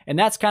win. And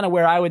that's kind of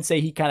where I would say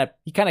he kind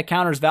of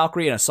counters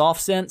Valkyrie in a soft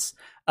sense.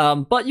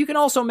 But you can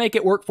also make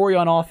it work for you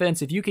on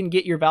offense. If you can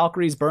get your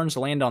Valkyrie's burns to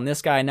land on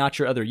this guy and not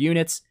your other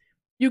units,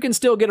 you can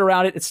still get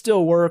around it. It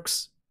still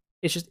works.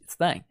 It's just its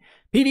thing.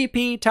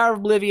 PvP, Tower of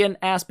Oblivion,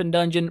 Aspen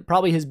Dungeon,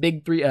 probably his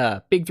big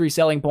three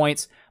selling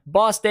points.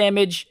 Boss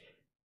damage,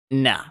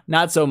 nah,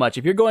 not so much.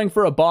 If you're going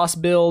for a boss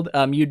build,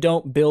 you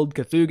don't build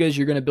Cthulhu's.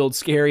 You're going to build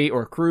Scary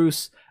or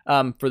Cruz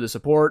for the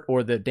support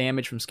or the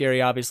damage from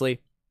Scary,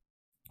 obviously.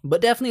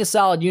 But definitely a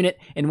solid unit,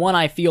 and one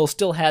I feel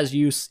still has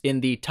use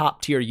in the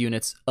top tier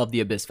units of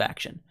the Abyss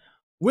faction.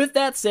 With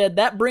that said,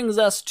 that brings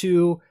us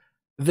to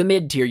the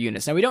mid-tier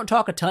units. Now, we don't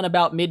talk a ton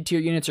about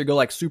mid-tier units or go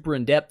like super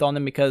in-depth on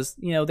them because,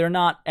 you know, they're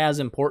not as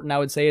important, I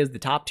would say, as the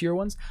top-tier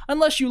ones,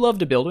 unless you love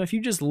to build them. If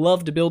you just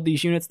love to build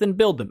these units, then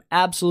build them,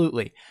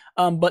 absolutely.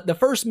 But the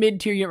first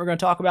mid-tier unit we're going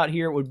to talk about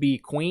here would be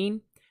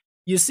Queen.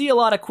 You see a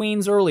lot of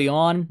Queens early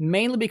on,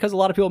 mainly because a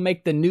lot of people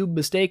make the noob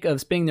mistake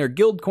of spending their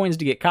guild coins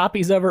to get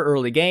copies of her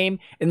early game,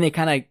 and they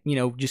kind of, you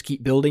know, just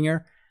keep building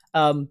her.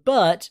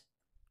 But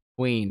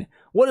Queen.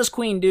 What does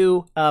Queen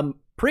do?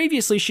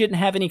 Previously, she didn't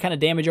have any kind of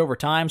damage over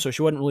time, so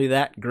she wasn't really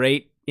that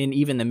great in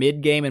even the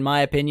mid-game, in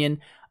my opinion.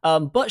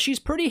 But she's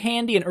pretty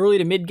handy in early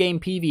to mid-game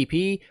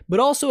PvP, but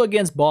also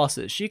against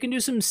bosses. She can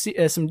do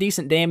some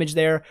decent damage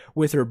there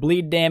with her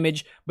bleed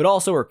damage, but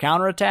also her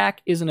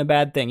counterattack isn't a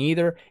bad thing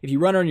either. If you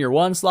run her in your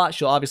 1 slot,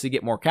 she'll obviously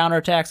get more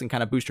counterattacks and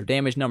kind of boost her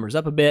damage numbers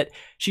up a bit.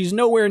 She's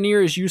nowhere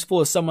near as useful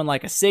as someone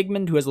like a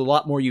Sigmund, who has a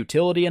lot more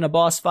utility in a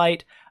boss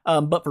fight.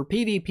 But for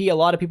PvP, a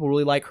lot of people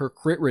really like her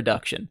crit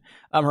reduction.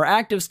 Her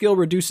active skill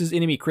reduces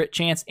enemy crit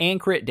chance and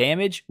crit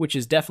damage, which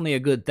is definitely a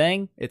good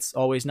thing. It's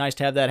always nice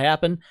to have that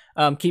happen.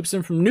 Keeps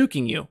them from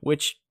nuking you,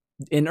 which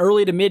in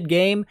early to mid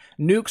game,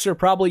 nukes are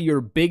probably your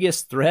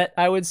biggest threat,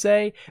 I would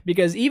say,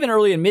 because even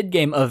early and mid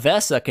game,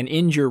 Avessa can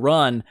end your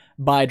run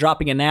by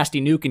dropping a nasty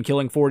nuke and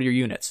killing 4 of your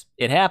units.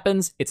 It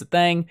happens, it's a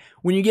thing.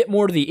 When you get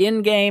more to the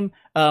end game,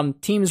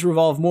 teams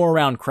revolve more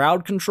around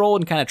crowd control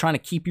and kind of trying to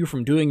keep you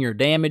from doing your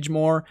damage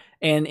more,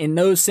 and in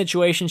those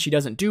situations, she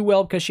doesn't do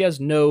well because she has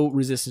no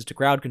resistance to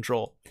crowd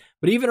control.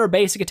 But even her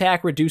basic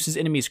attack reduces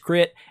enemies'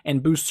 crit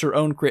and boosts her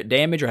own crit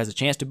damage, or has a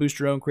chance to boost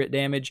her own crit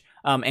damage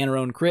and her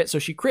own crit. So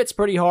she crits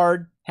pretty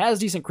hard, has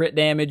decent crit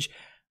damage,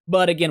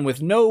 but again,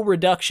 with no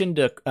reduction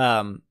to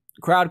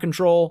crowd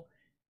control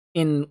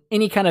in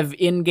any kind of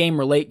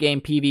in-game or late-game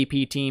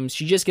PvP teams,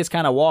 she just gets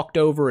kind of walked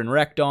over and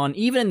wrecked on.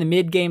 Even in the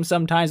mid-game,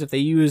 sometimes if they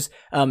use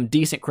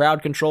decent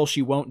crowd control,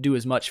 she won't do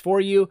as much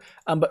for you.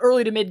 But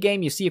early to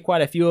mid-game, you see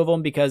quite a few of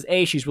them because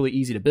A, she's really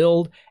easy to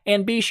build,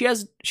 and B,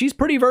 she's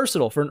pretty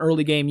versatile for an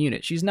early-game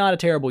unit. She's not a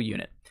terrible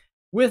unit.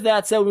 With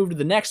that said, we'll move to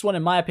the next one.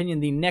 In my opinion,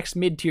 the next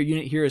mid-tier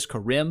unit here is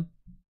Kerim.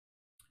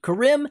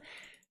 Kerim,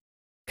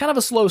 kind of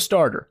a slow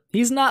starter.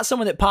 He's not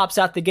someone that pops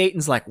out the gate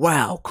and is like,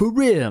 wow,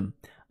 Kerim.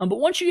 But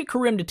once you get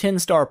Kerim to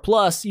 10-star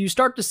plus, you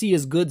start to see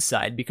his good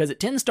side, because at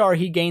 10-star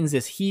he gains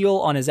this heal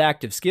on his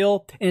active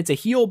skill, and it's a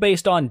heal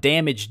based on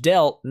damage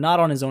dealt, not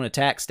on his own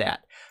attack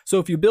stat. So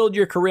if you build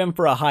your Kerim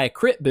for a high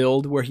crit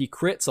build, where he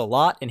crits a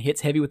lot and hits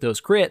heavy with those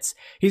crits,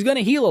 he's going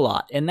to heal a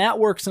lot, and that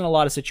works in a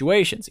lot of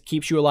situations. It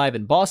keeps you alive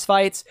in boss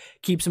fights,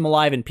 keeps him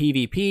alive in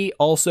PvP,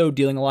 also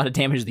dealing a lot of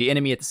damage to the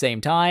enemy at the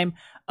same time.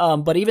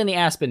 But even the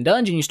Aspen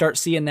Dungeon, you start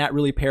seeing that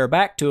really pair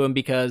back to him,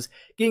 because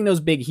getting those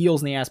big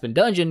heals in the Aspen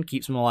Dungeon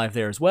keeps him alive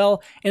there as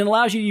well, and it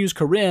allows you to use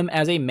Kerim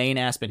as a main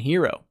Aspen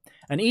hero.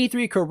 An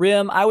E3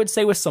 Kerim, I would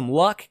say with some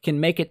luck, can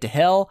make it to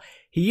hell.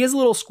 He is a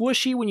little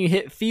squishy when you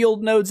hit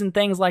field nodes and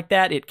things like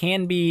that. It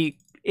can be,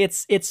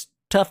 it's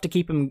tough to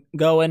keep him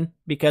going,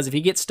 because if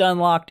he gets stun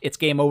locked, it's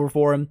game over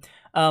for him.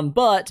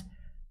 But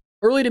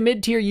early to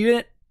mid-tier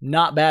unit,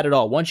 not bad at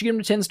all. Once you get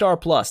him to 10-star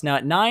plus. Now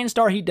at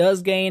 9-star, he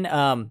does gain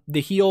the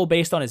heal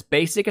based on his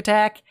basic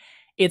attack.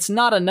 It's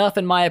not enough,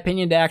 in my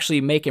opinion, to actually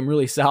make him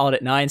really solid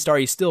at 9-star.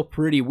 He's still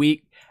pretty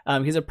weak.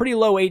 He's a pretty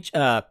low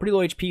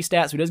HP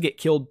stat, so he does get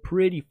killed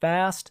pretty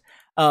fast.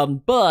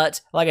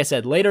 But, like I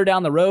said, later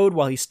down the road,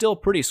 while he's still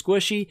pretty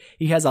squishy,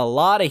 he has a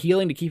lot of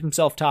healing to keep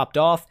himself topped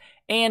off,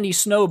 and he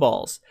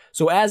snowballs.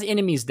 So as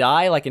enemies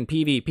die, like in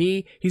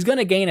PvP, he's going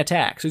to gain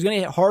attack. So he's going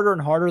to hit harder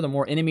and harder the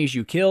more enemies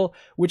you kill,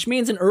 which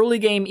means an early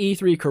game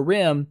E3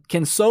 Kerim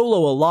can solo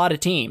a lot of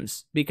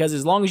teams, because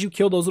as long as you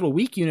kill those little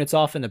weak units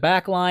off in the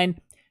back line,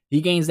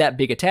 he gains that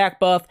big attack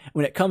buff.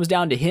 When it comes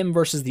down to him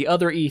versus the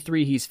other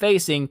E3 he's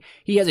facing,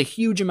 he has a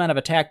huge amount of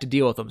attack to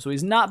deal with them. So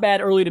he's not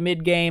bad early to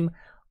mid game.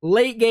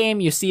 Late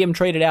game, you see him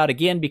traded out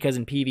again because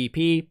in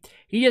PvP,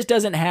 he just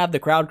doesn't have the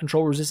crowd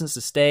control resistance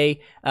to stay.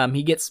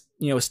 He gets,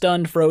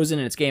 stunned, frozen,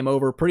 and it's game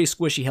over. Pretty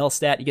squishy health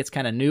stat. He gets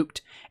kind of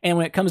nuked. And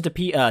when it comes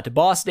to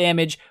boss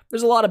damage,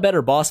 there's a lot of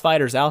better boss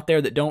fighters out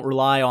there that don't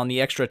rely on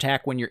the extra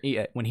attack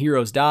when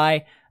heroes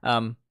die.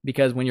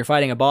 Because when you're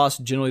fighting a boss,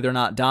 generally they're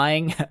not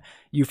dying.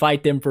 You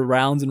fight them for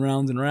rounds and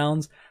rounds and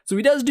rounds. So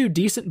he does do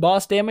decent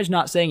boss damage,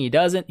 not saying he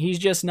doesn't. He's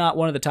just not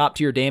one of the top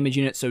tier damage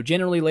units. So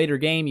generally later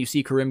game, you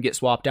see Kerim get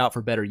swapped out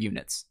for better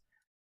units.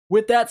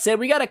 With that said,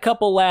 we got a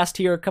couple last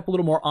here, a couple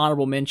little more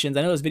honorable mentions.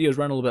 I know this video's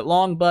run a little bit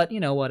long, but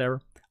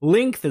whatever.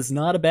 Length is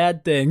not a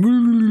bad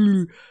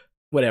thing.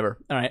 Whatever.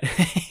 All right.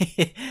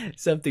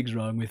 Something's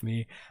wrong with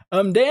me.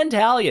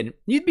 Dantalion.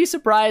 You'd be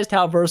surprised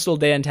how versatile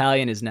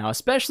Dantalion is now,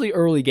 especially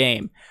early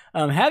game.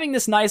 Having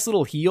this nice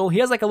little heal, he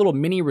has like a little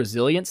mini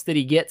resilience that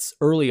he gets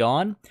early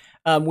on,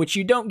 which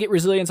you don't get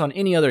resilience on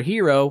any other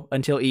hero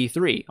until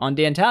E3. On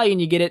Dantalion,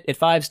 you get it at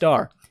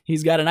 5-star.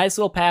 He's got a nice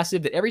little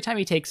passive that every time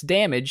he takes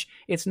damage,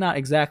 it's not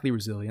exactly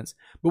resilience,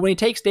 but when he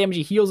takes damage,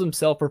 he heals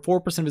himself for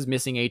 4% of his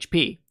missing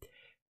HP.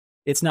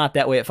 It's not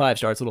that way at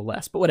 5-star, it's a little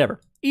less, but whatever.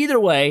 Either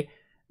way,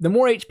 the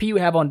more HP you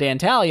have on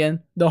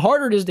Dantalion, the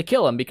harder it is to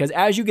kill him, because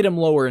as you get him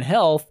lower in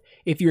health,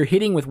 if you're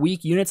hitting with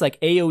weak units like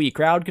AoE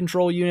crowd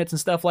control units and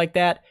stuff like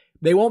that,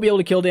 they won't be able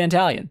to kill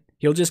Dantalion.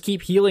 He'll just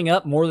keep healing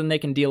up more than they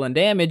can deal in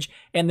damage,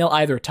 and they'll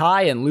either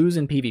tie and lose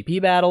in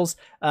PvP battles,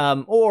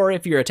 or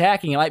if you're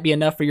attacking, it might be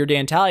enough for your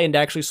Dantalion to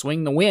actually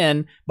swing the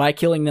win by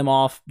killing them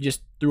off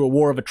just through a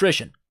war of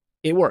attrition.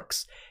 It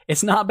works.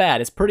 It's not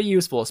bad. It's pretty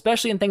useful,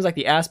 especially in things like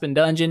the Aspen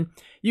Dungeon.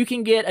 You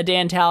can get a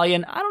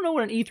Dantalion. I don't know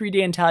what an E3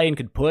 Dantalion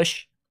could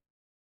push.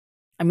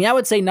 I mean, I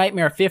would say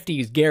Nightmare 50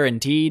 is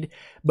guaranteed,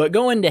 but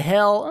going to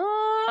Hell,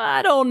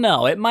 I don't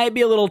know. It might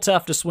be a little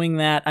tough to swing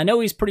that. I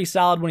know he's pretty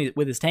solid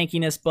with his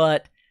tankiness,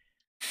 but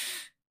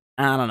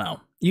I don't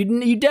know.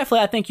 You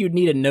definitely, I think you'd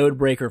need a node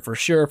breaker for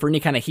sure for any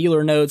kind of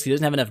healer nodes. He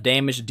doesn't have enough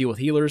damage to deal with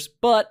healers,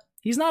 but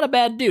he's not a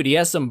bad dude. He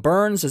has some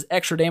burns, has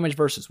extra damage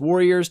versus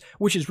warriors,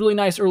 which is really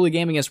nice early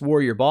game against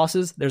warrior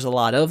bosses. There's a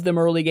lot of them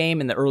early game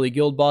in the early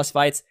guild boss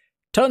fights.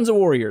 Tons of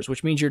warriors,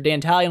 which means your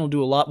Dantalion will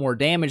do a lot more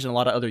damage than a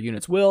lot of other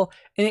units will,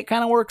 and it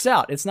kind of works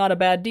out. It's not a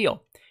bad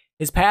deal.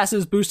 His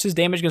passives boost his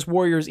damage against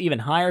warriors even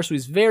higher, so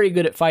he's very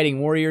good at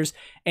fighting warriors,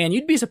 and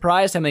you'd be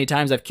surprised how many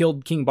times I've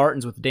killed King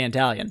Bartons with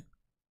Dantalion.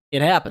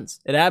 It happens.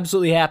 It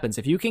absolutely happens.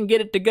 If you can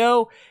get it to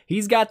go,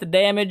 he's got the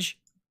damage,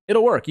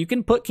 it'll work. You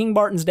can put King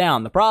Bartons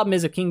down. The problem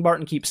is if King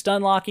Barton keeps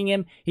stun locking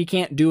him, he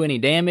can't do any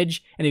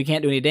damage, and if he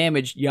can't do any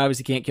damage, you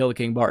obviously can't kill the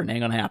King Barton.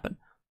 Ain't gonna happen.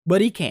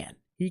 But he can.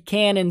 He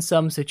can in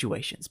some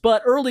situations.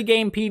 But early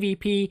game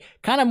PvP,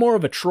 kind of more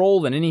of a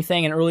troll than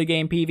anything in early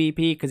game PvP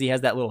because he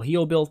has that little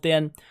heal built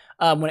in.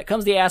 When it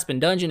comes to the Aspen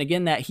Dungeon,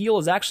 again, that heal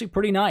is actually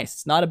pretty nice.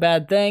 It's not a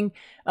bad thing.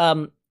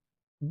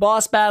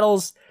 Boss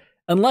battles,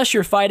 unless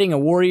you're fighting a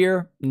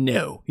warrior,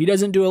 no. He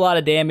doesn't do a lot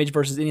of damage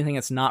versus anything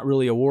that's not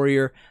really a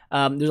warrior.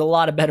 There's a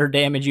lot of better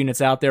damage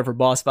units out there for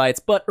boss fights,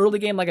 but early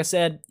game, like I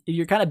said,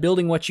 you're kind of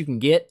building what you can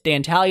get.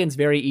 Dantalion's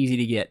very easy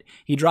to get.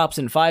 He drops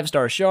in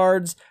 5-star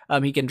shards.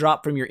 He can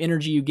drop from your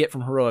energy you get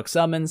from heroic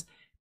summons.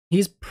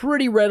 He's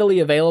pretty readily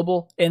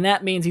available, and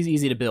that means he's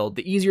easy to build.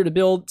 The easier to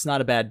build, it's not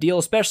a bad deal,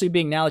 especially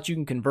being now that you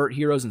can convert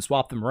heroes and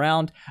swap them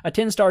around. A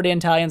 10-star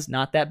Dantalion's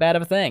not that bad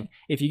of a thing.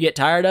 If you get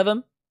tired of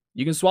him,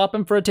 you can swap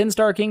him for a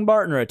 10-star King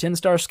Barton or a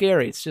 10-star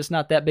Scary. It's just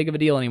not that big of a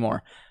deal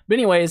anymore. But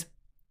anyways,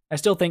 I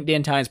still think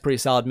Dantalion's a pretty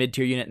solid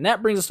mid-tier unit. And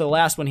that brings us to the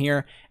last one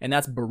here, and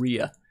that's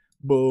Berea.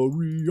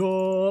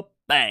 Berea.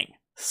 Bang.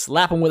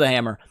 Slap him with a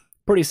hammer.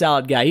 Pretty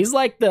solid guy. He's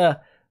like the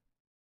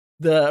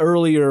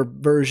earlier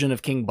version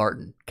of King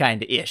Barton,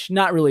 kind of ish.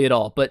 Not really at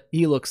all, but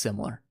he looks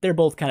similar. They're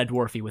both kind of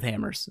dwarfy with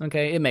hammers.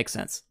 Okay, it makes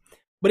sense.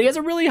 But he has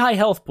a really high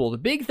health pool. The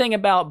big thing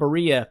about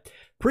Berea,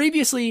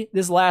 previously,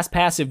 this last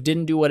passive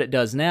didn't do what it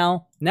does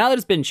now. Now that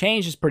it's been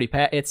changed, it's pretty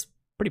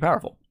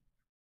powerful.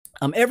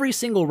 Every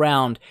single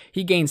round,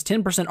 he gains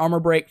 10%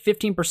 armor break,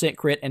 15%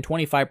 crit, and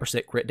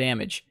 25% crit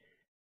damage.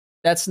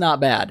 That's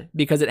not bad,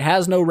 because it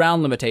has no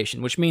round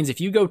limitation, which means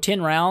if you go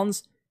 10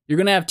 rounds, you're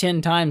going to have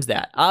 10 times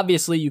that.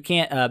 Obviously, you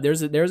can't,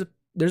 there's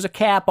a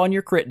cap on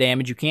your crit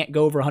damage. You can't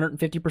go over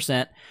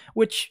 150%,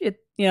 which, it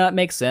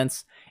makes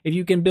sense. If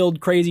you can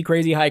build crazy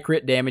high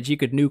crit damage, you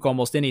could nuke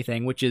almost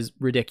anything, which is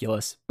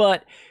ridiculous.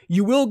 But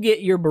you will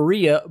get your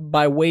Berea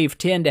by wave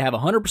 10 to have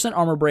 100%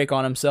 armor break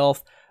on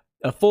himself,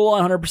 a full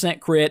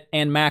 100% crit,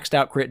 and maxed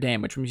out crit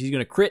damage, which means he's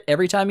going to crit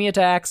every time he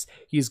attacks,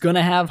 he's going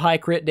to have high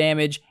crit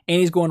damage, and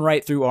he's going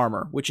right through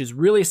armor, which is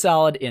really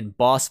solid in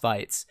boss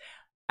fights.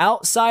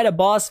 Outside of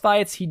boss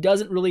fights, he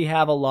doesn't really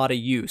have a lot of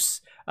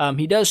use.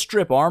 He does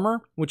strip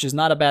armor, which is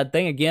not a bad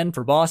thing. Again,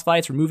 for boss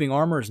fights, removing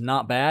armor is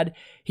not bad.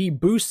 He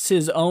boosts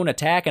his own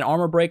attack and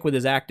armor break with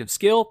his active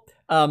skill.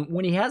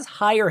 When he has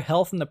higher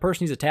health than the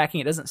person he's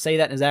attacking, it doesn't say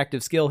that in his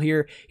active skill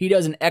here. He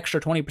does an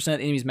extra 20% of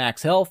the enemy's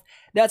max health.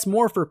 That's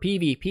more for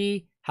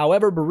PvP.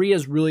 However,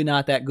 Beria's really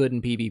not that good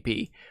in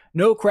PvP.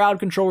 No crowd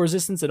control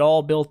resistance at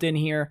all built in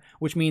here,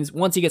 which means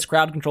once he gets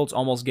crowd control, it's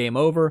almost game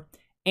over.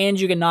 And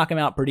you can knock him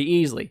out pretty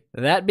easily.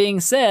 That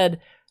being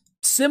said,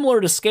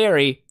 similar to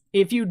Scary,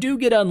 if you do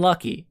get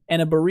unlucky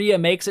and a Berea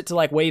makes it to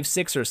like wave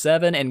 6 or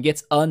 7 and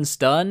gets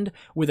unstunned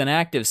with an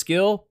active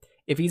skill,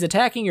 if he's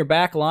attacking your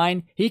back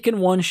line, he can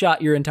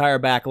one-shot your entire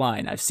back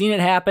line. I've seen it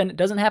happen. It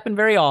doesn't happen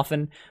very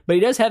often, but he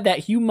does have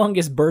that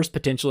humongous burst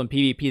potential in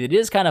PvP that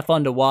is kind of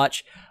fun to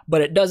watch, but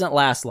it doesn't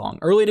last long.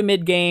 Early to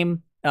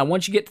mid-game,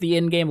 once you get to the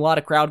end game, a lot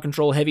of crowd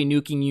control, heavy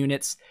nuking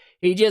units,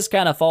 he just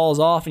kind of falls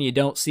off and you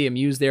don't see him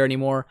used there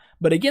anymore.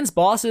 But against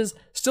bosses,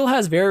 still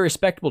has very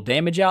respectable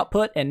damage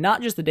output, and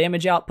not just the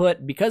damage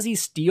output, because he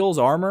steals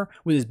armor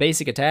with his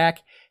basic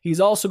attack, he's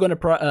also going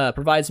to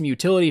provide some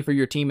utility for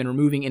your team in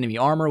removing enemy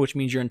armor, which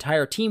means your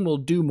entire team will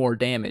do more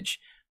damage.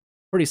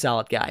 Pretty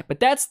solid guy.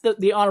 But that's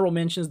the honorable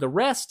mentions. The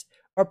rest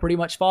are pretty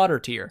much fodder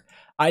tier.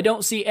 I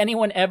don't see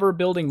anyone ever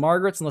building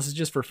Margaret's unless it's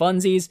just for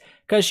funsies,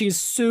 because she's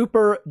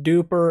super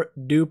duper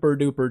duper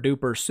duper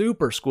duper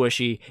super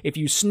squishy. If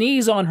you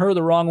sneeze on her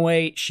the wrong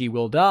way, she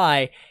will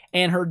die,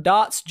 and her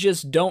dots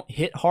just don't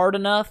hit hard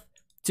enough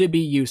to be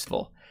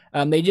useful.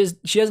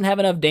 She doesn't have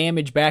enough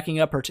damage backing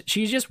up her.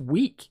 She's just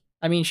weak.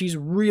 I mean, she's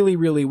really,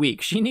 really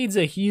weak. She needs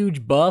a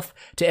huge buff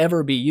to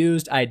ever be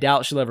used. I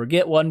doubt she'll ever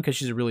get one because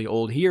she's a really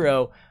old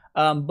hero.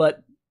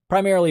 But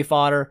primarily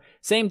fodder.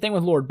 Same thing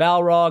with Lord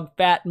Balrog,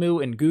 Fat Moo,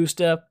 and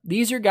Gusta.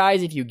 These are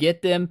guys, if you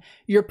get them,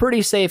 you're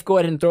pretty safe. Go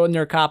ahead and throw in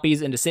their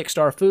copies into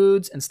 6-star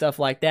foods and stuff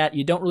like that.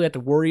 You don't really have to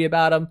worry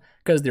about them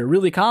because they're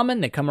really common.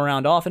 They come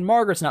around often.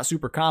 Margaret's not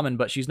super common,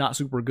 but she's not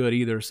super good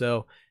either,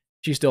 so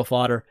she's still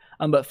fodder.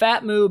 But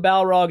Fat Moo,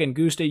 Balrog, and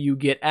Gusta, you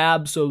get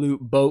absolute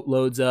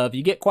boatloads of.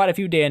 You get quite a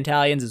few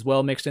Dantalians as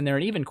well mixed in there,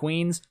 and even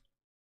Queens.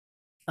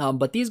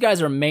 But these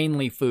guys are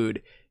mainly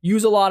food.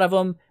 Use a lot of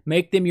them.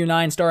 Make them your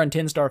 9-star and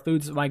 10-star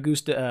foods. My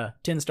Gusta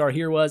 10-star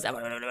here was.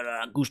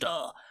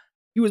 Gusta.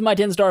 He was my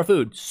 10-star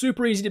food.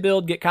 Super easy to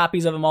build. Get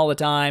copies of him all the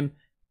time.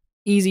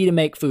 Easy to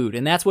make food.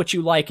 And that's what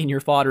you like in your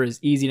fodder, is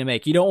easy to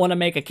make. You don't want to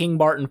make a King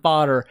Barton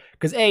fodder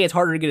because A, it's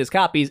harder to get his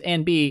copies,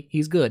 and B,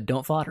 he's good.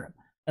 Don't fodder him.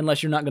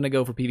 Unless you're not going to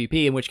go for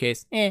PvP, in which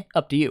case,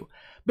 up to you.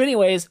 But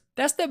anyways,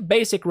 that's the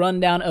basic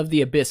rundown of the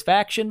Abyss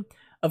faction.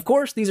 Of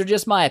course, these are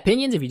just my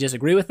opinions. If you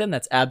disagree with them,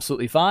 that's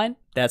absolutely fine.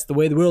 That's the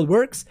way the world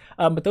works.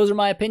 But those are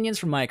my opinions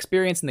from my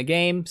experience in the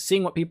game,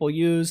 seeing what people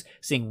use,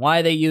 seeing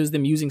why they use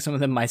them, using some of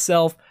them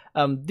myself.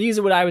 These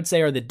are what I would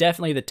say are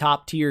definitely the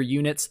top tier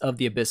units of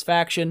the Abyss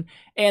faction.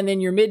 And then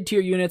your mid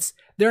tier units,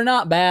 they're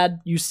not bad.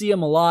 You see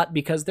them a lot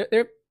because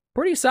they're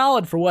pretty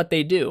solid for what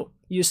they do.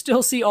 You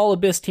still see all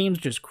Abyss teams,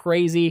 which is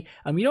crazy.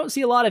 You don't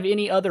see a lot of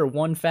any other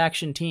one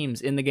faction teams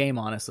in the game,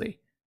 honestly.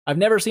 I've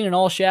never seen an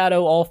all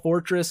Shadow, all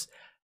Fortress.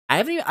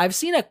 I've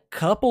seen a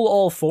couple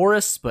all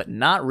Forests, but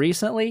not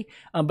recently.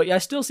 But I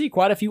still see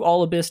quite a few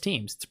all Abyss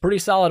teams. It's a pretty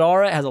solid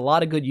aura. It has a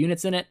lot of good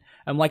units in it.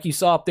 Like you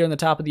saw up there in the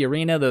top of the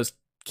arena, those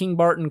King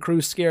Barton,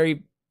 Crew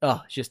Scary.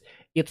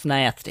 It's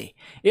nasty.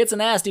 It's a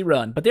nasty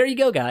run. But there you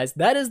go, guys.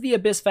 That is the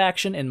Abyss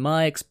faction in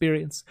my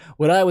experience.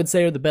 What I would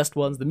say are the best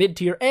ones, the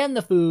mid-tier and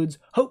the foods.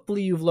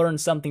 Hopefully you've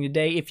learned something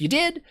today. If you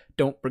did,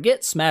 don't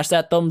forget, smash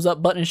that thumbs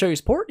up button and show your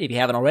support. If you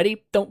haven't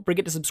already, don't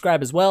forget to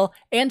subscribe as well.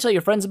 And tell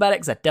your friends about it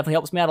because that definitely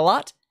helps me out a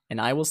lot. And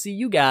I will see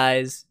you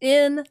guys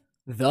in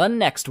the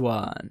next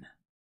one.